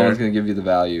 100 player. No one's gonna give you the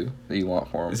value that you want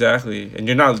for him. Exactly, and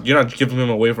you're not giving him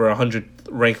away for a 100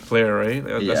 ranked player, right?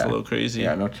 That's a little crazy.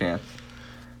 Yeah, no chance.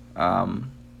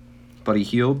 Buddy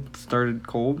Hield started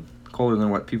colder than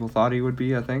what people thought he would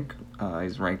be. I think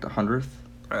he's ranked 100th.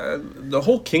 The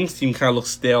whole Kings team kind of looks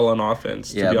stale on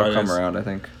offense. Yeah, they'll come around, I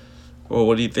think. Well,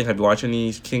 what do you think? Have you watched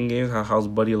any King games? How's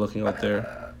Buddy looking out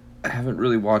there? I haven't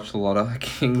really watched a lot of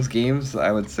Kings games,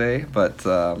 I would say, but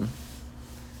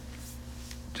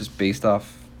just based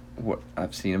off what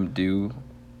I've seen him do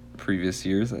previous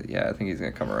years, I think he's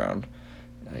going to come around.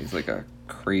 He's like a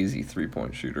crazy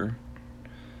three-point shooter.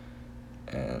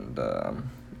 And,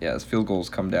 his field goals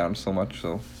come down so much,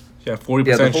 so... Yeah, 40%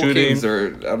 the whole shooting. Kings I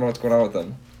don't know what's going on with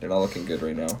them. They're not looking good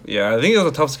right now. Yeah, I think it was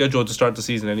a tough schedule to start the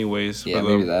season anyways. Yeah,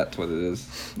 maybe that's what it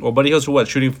is. Well, Buddy Hield's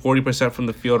shooting 40% from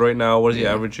the field right now. What is he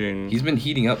averaging? He's been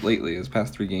heating up lately. His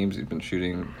past 3 games, he's been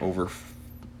shooting over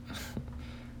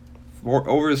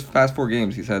his past 4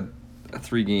 games, he's had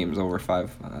 3 games over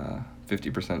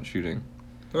 50% shooting.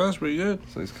 Oh, that's pretty good.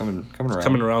 So he's coming around.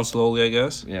 Coming around slowly, I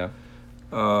guess. Yeah.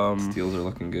 Steals are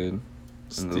looking good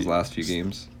in those last few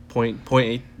games.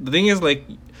 0.8. The thing is,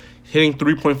 hitting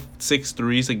 3.6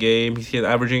 threes a game. He's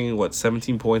averaging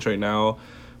 17 points right now,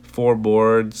 4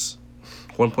 boards,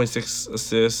 1.6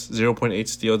 assists, 0.8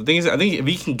 steals. The thing is, I think if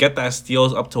he can get that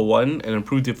steals up to 1 and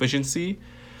improve the efficiency,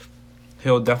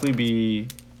 he'll definitely be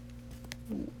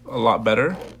a lot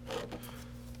better.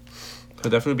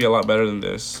 He'll definitely be a lot better than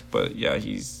this. But yeah,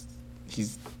 he's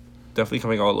definitely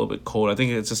coming out a little bit cold. I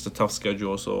think it's just a tough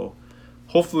schedule. So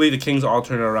hopefully the Kings all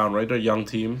turn it around, right? They're a young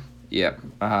team. Yeah.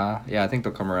 I think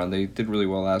they'll come around. They did really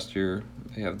well last year.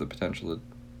 They have the potential to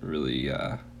really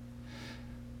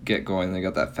get going. They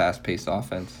got that fast-paced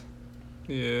offense.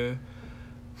 Yeah.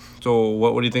 So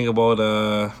what do you think about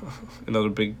another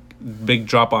big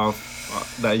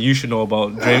drop-off that you should know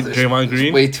about? Draymond Green?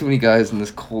 There's way too many guys in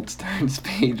this Cold Starts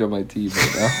page on my team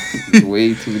right now. There's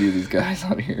way too many of these guys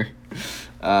on here.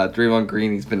 Draymond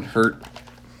Green, he's been hurt.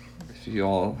 If you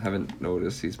all haven't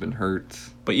noticed, he's been hurt.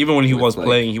 But even when he was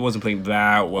playing, he wasn't playing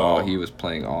that well. Oh, he was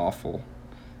playing awful.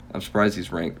 I'm surprised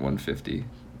he's ranked 150,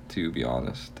 to be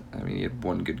honest. I mean, he had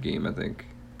 1 good game, I think.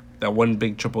 That one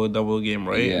big triple-double game,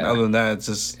 right? Yeah. Other than that,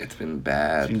 it's been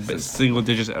bad. Single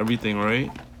digits, everything,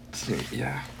 right?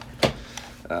 Yeah.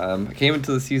 I came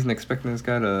into the season expecting this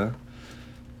guy to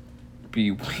be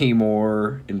way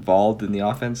more involved in the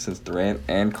offense since Durant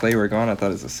and Clay were gone. I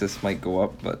thought his assists might go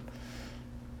up, but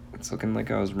it's looking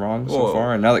like I was wrong so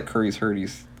far. And now that Curry's hurt,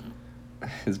 his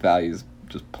value is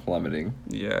just plummeting.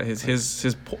 Yeah, his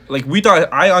we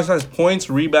thought I thought his points,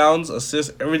 rebounds,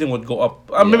 assists, everything would go up.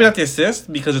 Maybe not the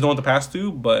assist because there's no one to pass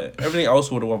to, but everything else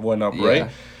would have went up, right?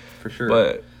 For sure.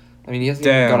 But I mean, he hasn't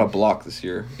even got a block this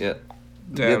year yet.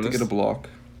 Yet to get a block.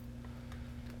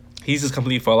 He's just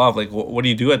completely fell off. What do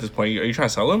you do at this point? Are you trying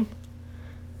to sell him?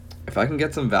 If I can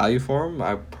get some value for him,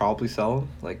 I'd probably sell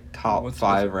him. Top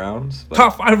 5 rounds. But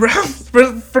top 5 rounds for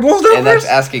those numbers? And that's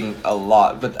asking a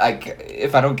lot. But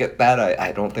if I don't get that,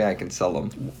 I don't think I can sell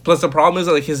him. Plus, the problem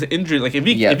is his injury.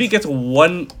 If he gets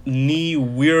one knee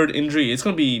weird injury, it's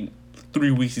gonna be 3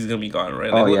 weeks. He's gonna be gone,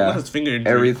 right? What's his finger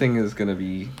injury? Everything is gonna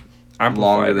be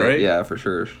amplified, right? Yeah, for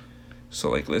sure.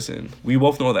 So listen, we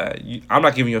both know that. I'm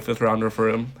not giving you a 5th rounder for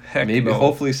him. Heck maybe, no.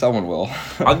 Hopefully someone will.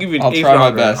 I'll give you an 8th try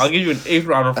rounder. My best. I'll give you an 8th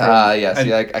rounder for him.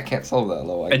 Yeah, I can't sell that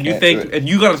low. And you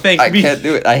gotta thank me. I can't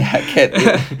do it. I can't do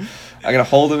it. I'm gonna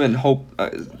hold him and hope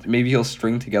maybe he'll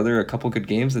string together a couple good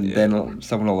games and then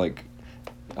someone will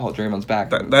oh, Draymond's back.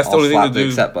 That's the I'll only thing to slap the do.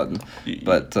 accept button. You-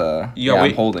 But you yeah, gotta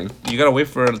I'm holding. You gotta wait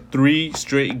for 3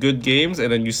 straight good games,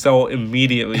 and then you sell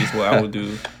immediately. Is what I would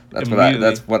do.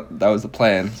 That was the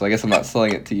plan. So I guess I'm not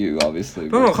selling it to you, obviously.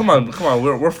 No, come on.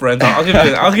 We're friends. I'll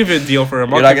give you a deal for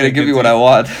him. You're not gonna give me what I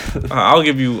want. I'll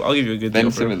give you a good Ben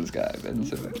deal. For him. Simmons guy. Ben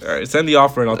Simmons. All right, send the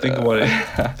offer and I'll think about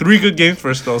it. 3 good games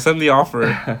first, though. Send the offer.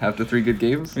 After 3 good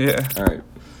games. Yeah. All right.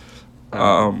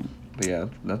 But yeah,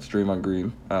 that's Draymond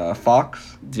Green.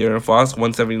 Fox. De'Aaron Fox,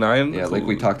 179. Yeah, like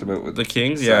we talked about with the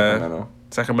Kings. Sacramento. Yeah.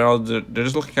 Sacramento, they're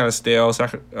just looking kind of stale.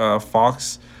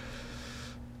 Fox.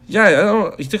 Yeah, I don't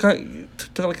know. He took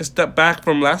like a step back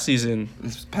from last season.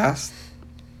 This past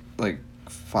like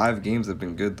 5 games have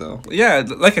been good though. Yeah,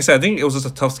 like I said, I think it was just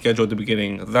a tough schedule at the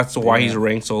beginning. That's why he's Yeah.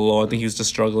 ranked so low. I think he was just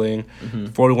struggling. Mm-hmm.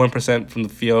 41% from the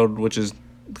field, which is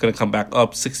going to come back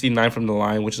up. 69 from the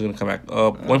line, which is going to come back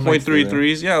up. Might stay 1.3 there.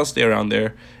 threes. Yeah, it'll stay around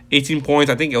there. 18 points.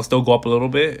 I think it'll still go up a little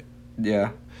bit.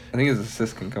 Yeah, I think his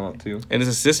assist can come up too. And his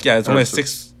assist, yeah, it's Or only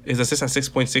assist. his assist at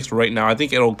 6.6 right now. I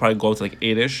think it'll probably go up to like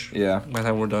 8-ish Yeah. by the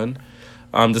time we're done.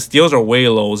 The steals are way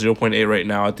low, 0.8 right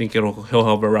now. I think he'll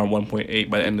hover around 1.8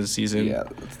 by the end of the season. Yeah,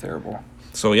 that's terrible.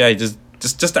 So yeah, just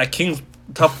that Kings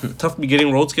tough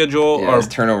beginning road schedule. Yeah, Or his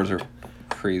turnovers are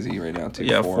crazy right now too.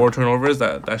 yeah, 4 turnovers.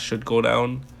 That should go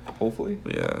down. Hopefully.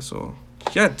 Yeah, so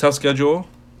yeah, tough schedule.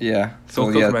 Yeah. So So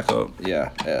he'll yeah, come back up.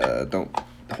 yeah. Don't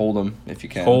hold him if you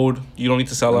can. Hold. You don't need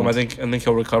to sell him. No. I think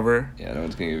he'll recover. Yeah, no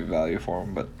one's gonna give you value for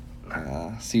him. But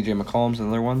C.J. McCollum's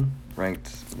another one, ranked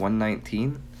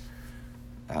 119.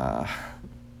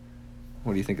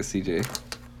 What do you think of C.J.?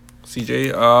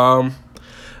 CJ.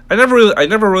 I never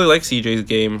really liked CJ's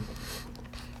game.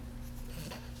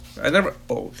 I never.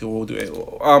 Oh, okay, we'll do it.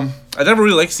 I never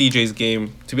really liked CJ's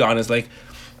game, to be honest. Like,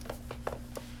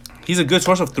 he's a good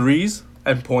source of threes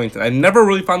and points. And I never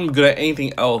really found him good at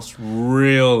anything else,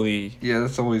 really. Yeah,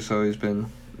 that's always how he's been.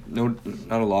 No,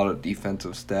 not a lot of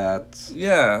defensive stats.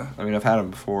 Yeah, I mean, I've had him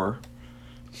before.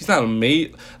 he's not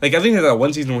amazing. Like, I think there's that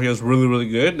one season where he was really, really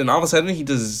good, and all of a sudden he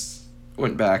just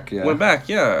Went back, yeah. went back.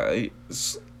 Yeah,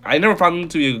 I never found him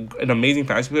to be an amazing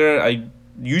fantasy player.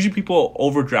 Usually people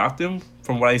overdraft him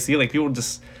from what I see. Like, people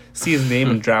just see his name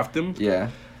and draft him. Yeah.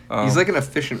 He's like an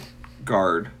efficient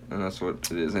guard, and that's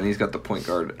what it is. And he's got the point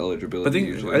guard eligibility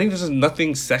usually. I think there's just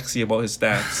nothing sexy about his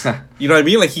stats. You know what I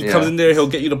mean? Like, he comes in there, he'll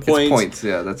get you the It's points, points,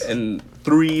 yeah. That's and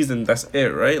threes, and that's it,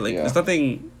 right? Like, Yeah. there's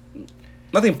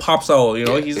nothing pops out. You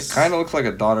know, it he's kind of looks like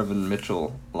a Donovan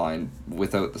Mitchell line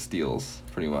without the steals,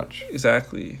 pretty much.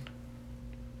 exactly.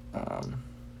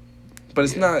 But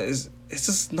it's Yeah. not. It's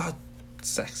just not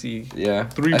sexy. Yeah.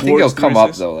 3 I think he'll boards, 3 come up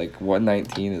assists. though. Like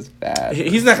 119 is bad.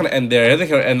 He's not gonna end there. I think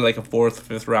he'll end like a 4th,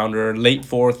 5th rounder, late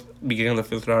 4th, beginning of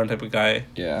the 5th round type of guy.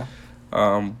 Yeah.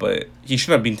 But he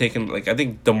shouldn't have been taken. Like, I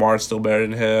think DeMar's still better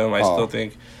than him. I still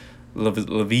think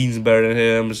Levine's better than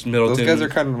him. Just Middleton. Those guys are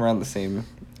kind of around the same.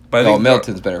 But I No, think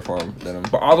Middleton's better for him than him.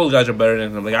 But all those guys are better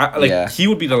than him. Like, Yeah. he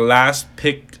would be the last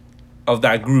pick of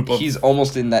that group. He's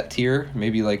almost in that tier,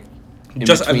 maybe like in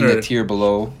Just between under. the tier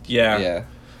below. Yeah. Yeah.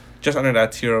 Just under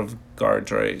that tier of guards,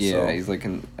 right? Yeah, So, he's like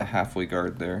a halfway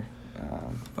guard there.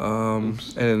 and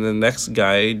then the next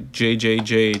guy,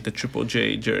 JJJ, the Triple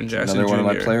J, Jaren Jackson Another one of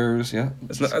my Jr.. players, yeah.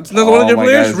 It's another one of your my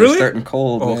players, guys are really? starting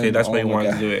cold. Oh, okay, man. that's why Oh you my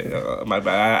wanted God. to do it. My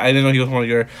bad. I didn't know he was one of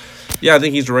your. Yeah, I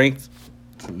think he's ranked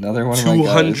It's another one of my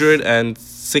guys.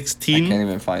 216. I can't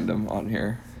even find him on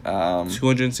here.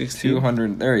 216.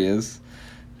 200. There he is.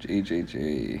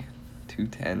 JJJ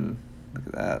 210. Look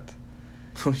at that.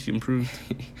 Oh, he improved.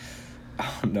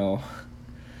 Oh no.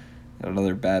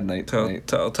 Another bad night tonight.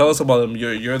 Tell us about him.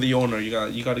 You're the owner. You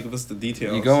got to give us the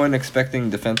details. You go in expecting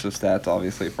defensive stats,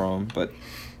 obviously, from him, but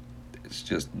it's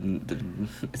just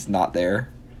it's not there.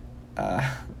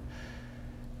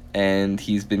 And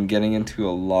he's been getting into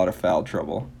a lot of foul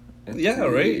trouble. Yeah,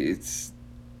 right? It's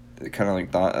kind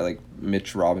of like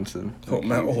Mitch Robinson. Oh,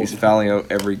 man. Oh. He's fouling out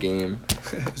every game.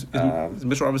 Is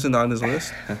Mitch Robinson not on his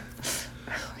list?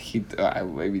 I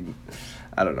mean,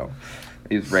 I don't know.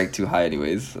 He's ranked too high,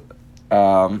 anyways.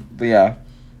 But yeah,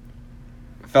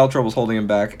 foul trouble's holding him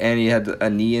back, and he had a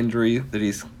knee injury that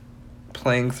he's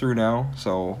playing through now.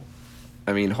 So,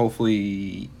 I mean,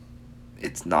 hopefully,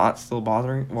 it's not still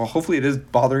bothering. Well, hopefully, it is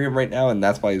bothering him right now, and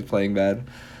that's why he's playing bad.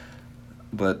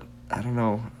 But I don't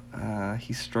know.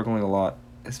 He's struggling a lot.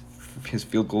 His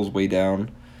field goal's way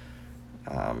down.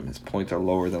 His points are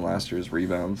lower than last year's.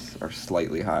 Rebounds are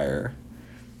slightly higher.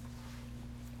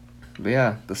 But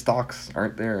yeah, the stocks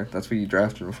aren't there. That's what you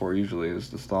drafted him for usually, is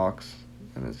the stocks.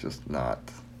 And it's just not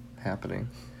happening.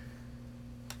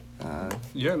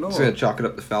 Yeah, no. So gonna chalk it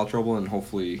up to foul trouble, and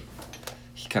hopefully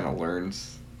he kind of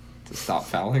learns to stop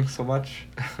fouling so much.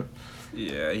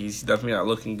 Yeah, he's definitely not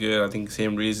looking good. I think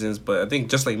same reasons, but I think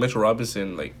just like Mitchell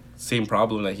Robinson, like same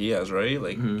problem that he has, right?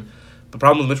 Like the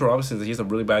problem with Mitchell Robinson is that he's a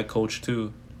really bad coach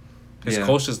too. His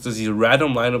coach just does these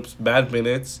random lineups, bad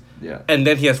minutes, and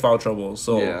then he has foul trouble.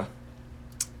 So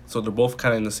so they're both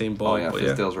kind of in the same boat. Oh yeah,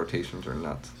 Fizdale's rotations are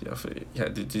nuts. Yeah.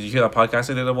 Did you hear that podcast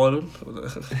I did about him?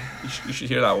 you should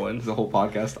hear that one. The whole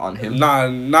podcast on him.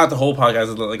 Not the whole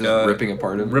podcast. Like just ripping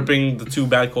apart him. Ripping the two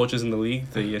bad coaches in the league,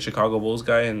 the Chicago Bulls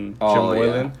guy and Jim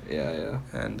Boylan. Yeah.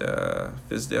 And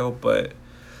Fizdale, but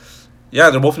yeah,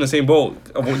 they're both in the same boat.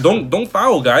 Don't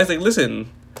foul, guys. Like, listen,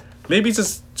 maybe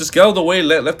just get out of the way.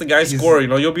 Let the guy score. You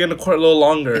know, you'll be in the court a little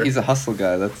longer. He's a hustle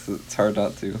guy. It's hard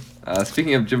not to.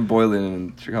 Speaking of Jim Boylan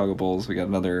and Chicago Bulls, we got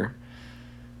another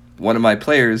one of my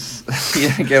players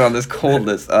get on this cold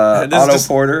list. Otto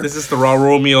Porter. This is the Raw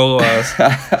Romeo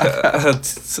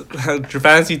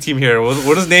fantasy team here.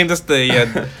 What is named as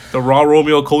the Raw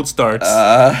Romeo Cold Starts?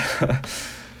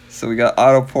 So we got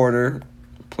Otto Porter,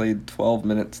 played 12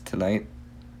 minutes tonight.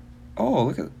 Oh,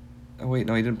 look at. Oh wait,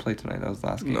 no, he didn't play tonight. That was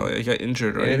last game. No, he got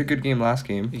injured, right? He had a good game last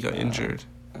game. He got injured.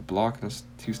 A block and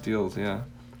 2 steals. Yeah.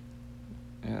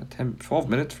 12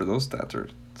 minutes for those stats are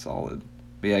solid.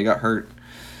 But yeah, he got hurt.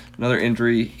 Another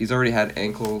injury. He's already had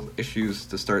ankle issues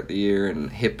to start the year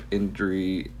and hip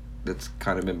injury that's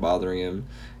kind of been bothering him.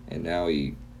 And now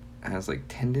he has like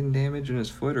tendon damage in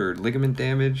his foot or ligament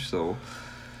damage. So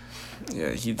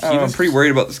yeah, I'm pretty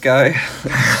worried about this guy.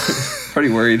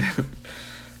 Pretty worried.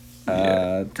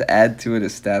 To add to it,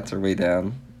 his stats are way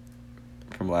down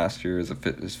from last year.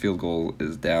 His field goal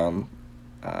is down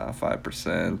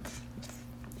 5%.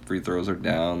 Free throws are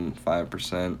down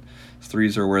 5%. His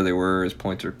threes are where they were. His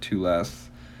points are 2 less.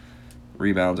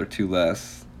 Rebounds are 2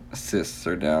 less. Assists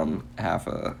are down half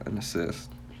an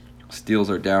assist. Steals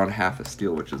are down half a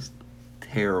steal, which is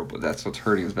terrible. That's what's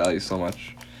hurting his value so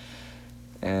much.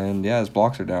 And yeah, his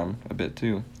blocks are down a bit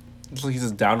too. It's like he's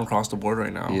just down across the board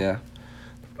right now. Yeah.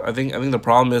 I think the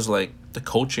problem is like the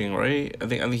coaching, right? I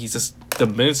think he's just the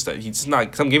minutes that he's just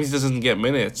not. Some games he just doesn't get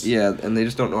minutes. Yeah, and they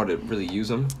just don't know how to really use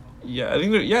him. Yeah, I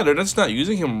think they're just not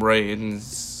using him right, and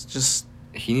it's just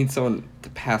he needs someone to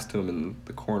pass to him in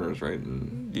the corners, right?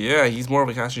 And yeah, he's more of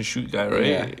a catch and shoot guy, right?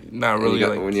 Yeah. Not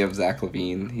really when you have Zach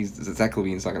LaVine, Zach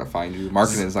LaVine's not gonna find you.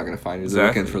 Markkanen's not gonna find you. They're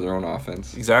looking for their own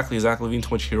offense. Exactly, Zach LaVine too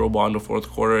much hero ball in the fourth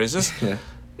quarter. It's just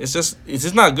it's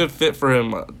just not a good fit for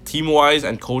him, team wise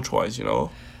and coach wise. You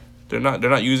know, they're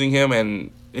not using him,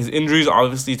 and his injuries are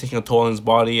obviously taking a toll on his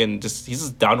body, and he's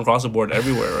just down across the board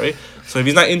everywhere, right? So if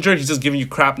he's not injured, he's just giving you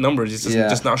crap numbers. He's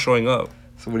just not showing up.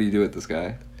 So what do you do with this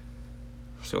guy?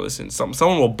 So listen,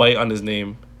 someone will bite on his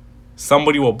name.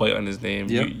 Somebody will bite on his name.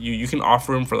 Yep. You can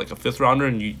offer him for like a 5th rounder,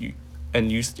 and you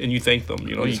thank them.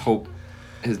 You know, you just hope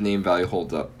his name value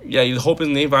holds up. Yeah, you hope his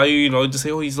name value. You know, just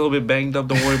say, oh, he's a little bit banged up.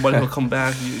 Don't worry about it. He'll come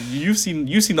back. You've seen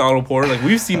the Otto Porter. Like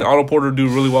we've seen Otto Porter do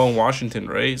really well in Washington,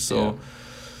 right? So. Yeah.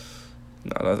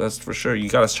 No, that's for sure. You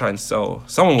gotta try and sell.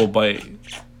 Someone will bite.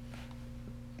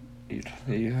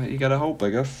 You gotta hope, I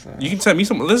guess. You can send me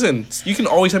some. Listen, you can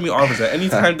always send me offers at any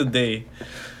time of the day.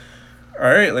 All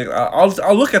right, like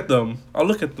I'll look at them.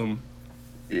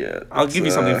 Yeah. I'll give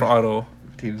you something for Otto.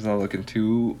 Team's not looking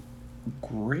too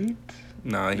great.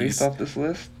 Nah, based off this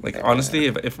list. Like honestly,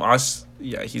 if us,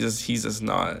 he's just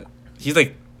not. He's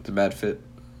like. It's a bad fit.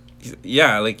 It's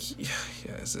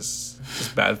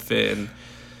just bad fit and.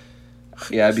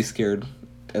 Yeah, I'd be scared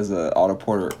as an Otto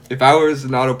Porter. If I was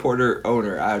an Otto Porter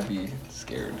owner, I'd be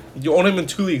scared. You own him in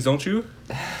 2 leagues, don't you?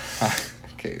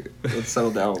 Okay, let's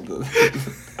settle down.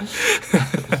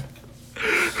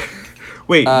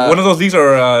 Wait, one of those leagues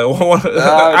are I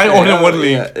own him one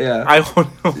league. Yeah. I own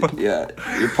him one. Yeah,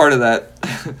 you're part of that.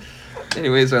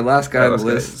 Anyways, our last guy on the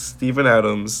list. Steven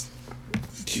Adams.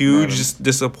 Huge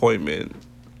disappointment.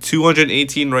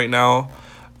 218 right now.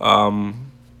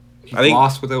 I think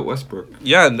lost without Westbrook.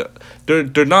 Yeah,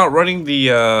 they're not running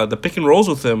the pick and rolls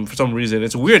with him for some reason.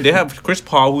 It's weird. They have Chris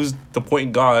Paul, who's the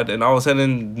point guard, and all of a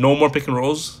sudden, no more pick and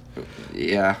rolls.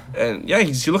 Yeah. And yeah,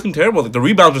 he's looking terrible. Like the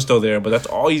rebounds are still there, but that's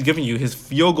all he's giving you. His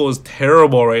field goal is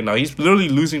terrible right now. He's literally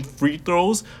losing free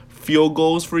throws, field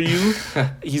goals for you.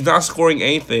 He's not scoring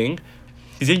anything.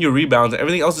 He's getting your rebounds.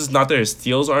 Everything else is not there. His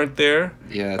steals aren't there.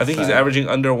 Yeah. I think he's averaging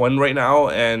under 1 right now,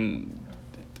 and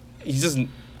he's just.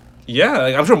 Yeah,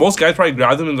 like, I'm sure most guys probably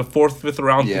grabbed him in the 4th, 5th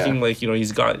round, thinking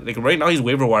he's got right now he's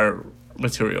waiver wire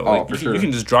material. Oh, for sure. You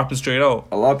can just drop him straight out.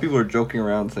 A lot of people are joking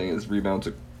around saying his rebounds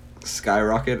are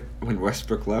skyrocket when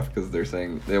Westbrook left because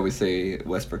they always say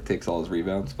Westbrook takes all his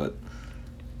rebounds, but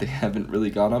they haven't really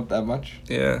gone up that much.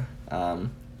 Yeah. And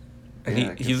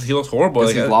he looks horrible.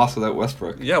 Like, he's lost without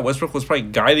Westbrook. Yeah, Westbrook was probably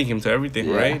guiding him to everything,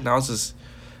 right? Now it's just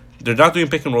They're not doing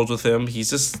pick and rolls with him. He's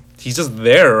just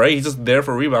there, right? He's just there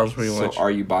for rebounds pretty much. So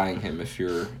are you buying him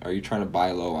are you trying to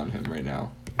buy low on him right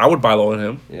now? I would buy low on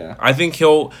him. Yeah. I think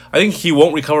he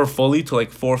won't recover fully to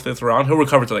like 4th, 5th round. He'll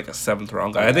recover to like a 7th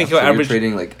round guy. I think he'll average. You're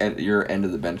trading like your end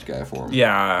of the bench guy for him.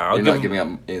 Yeah, You're not giving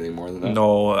up anything more than that.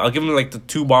 No, I'll give him like the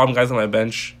 2 bottom guys on my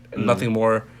bench, and nothing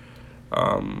more.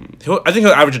 I think he'll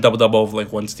average a double of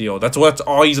like 1 steal. That's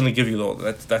all he's gonna give you though.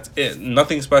 That's it.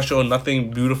 Nothing special,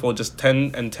 nothing beautiful. Just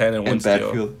 10 and 10 and 1 steal.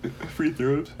 And bad free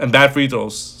throws. And bad free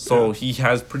throws. So he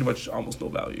has pretty much almost no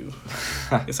value,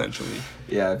 essentially.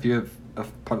 Yeah, if you have a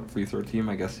punt free throw team,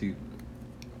 I guess you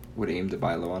would aim to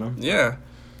buy low on him. Yeah,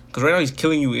 because right now he's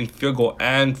killing you in field goal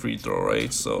and free throw,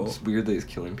 right? So it's weird that he's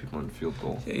killing people in field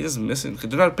goal. Yeah, he's just missing because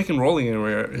they're not pick and rolling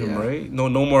anywhere, right? No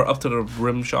more up to the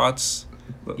rim shots.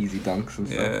 Easy dunks and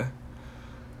stuff. Yeah.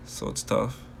 So it's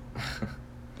tough.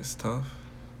 It's tough.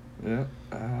 Yeah.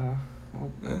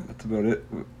 That's about it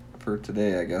for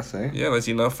today, I guess, eh? Yeah, that's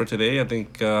enough for today. I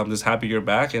think I'm just happy you're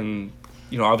back, and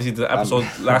obviously the episode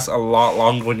lasts a lot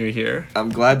longer when you're here. I'm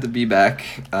glad to be back.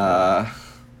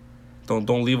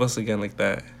 Don't leave us again like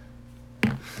that.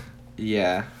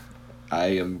 Yeah,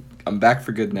 I'm back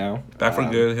for good now. Back for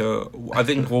good. I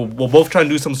think we'll both try and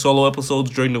do some solo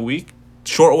episodes during the week.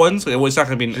 Short ones. It's not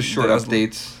gonna be just short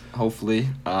updates, hopefully.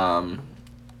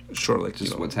 Short, like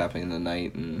just what's happening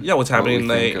tonight and what's happening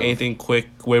tonight. Anything quick,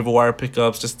 waiver wire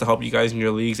pickups, just to help you guys in your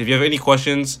leagues. If you have any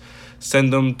questions,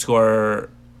 send them to our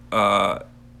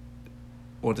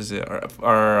what is it?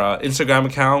 Our Instagram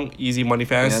account, Easy Money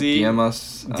Fantasy. Yeah, DM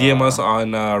us. DM us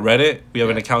on Reddit. We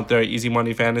have an account there, Easy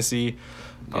Money Fantasy.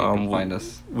 Yeah, you can find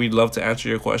us. We'd love to answer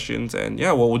your questions, and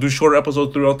we'll do shorter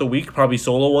episodes throughout the week, probably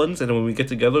solo ones, and then when we get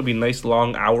together, it'll be nice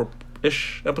long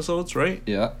hour-ish episodes, right?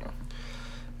 Yeah.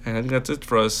 And I think that's it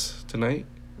for us tonight.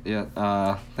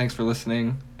 Yeah. Thanks for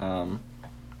listening. We'll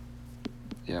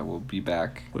be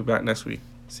back. We'll be back next week.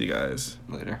 See you guys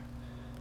later.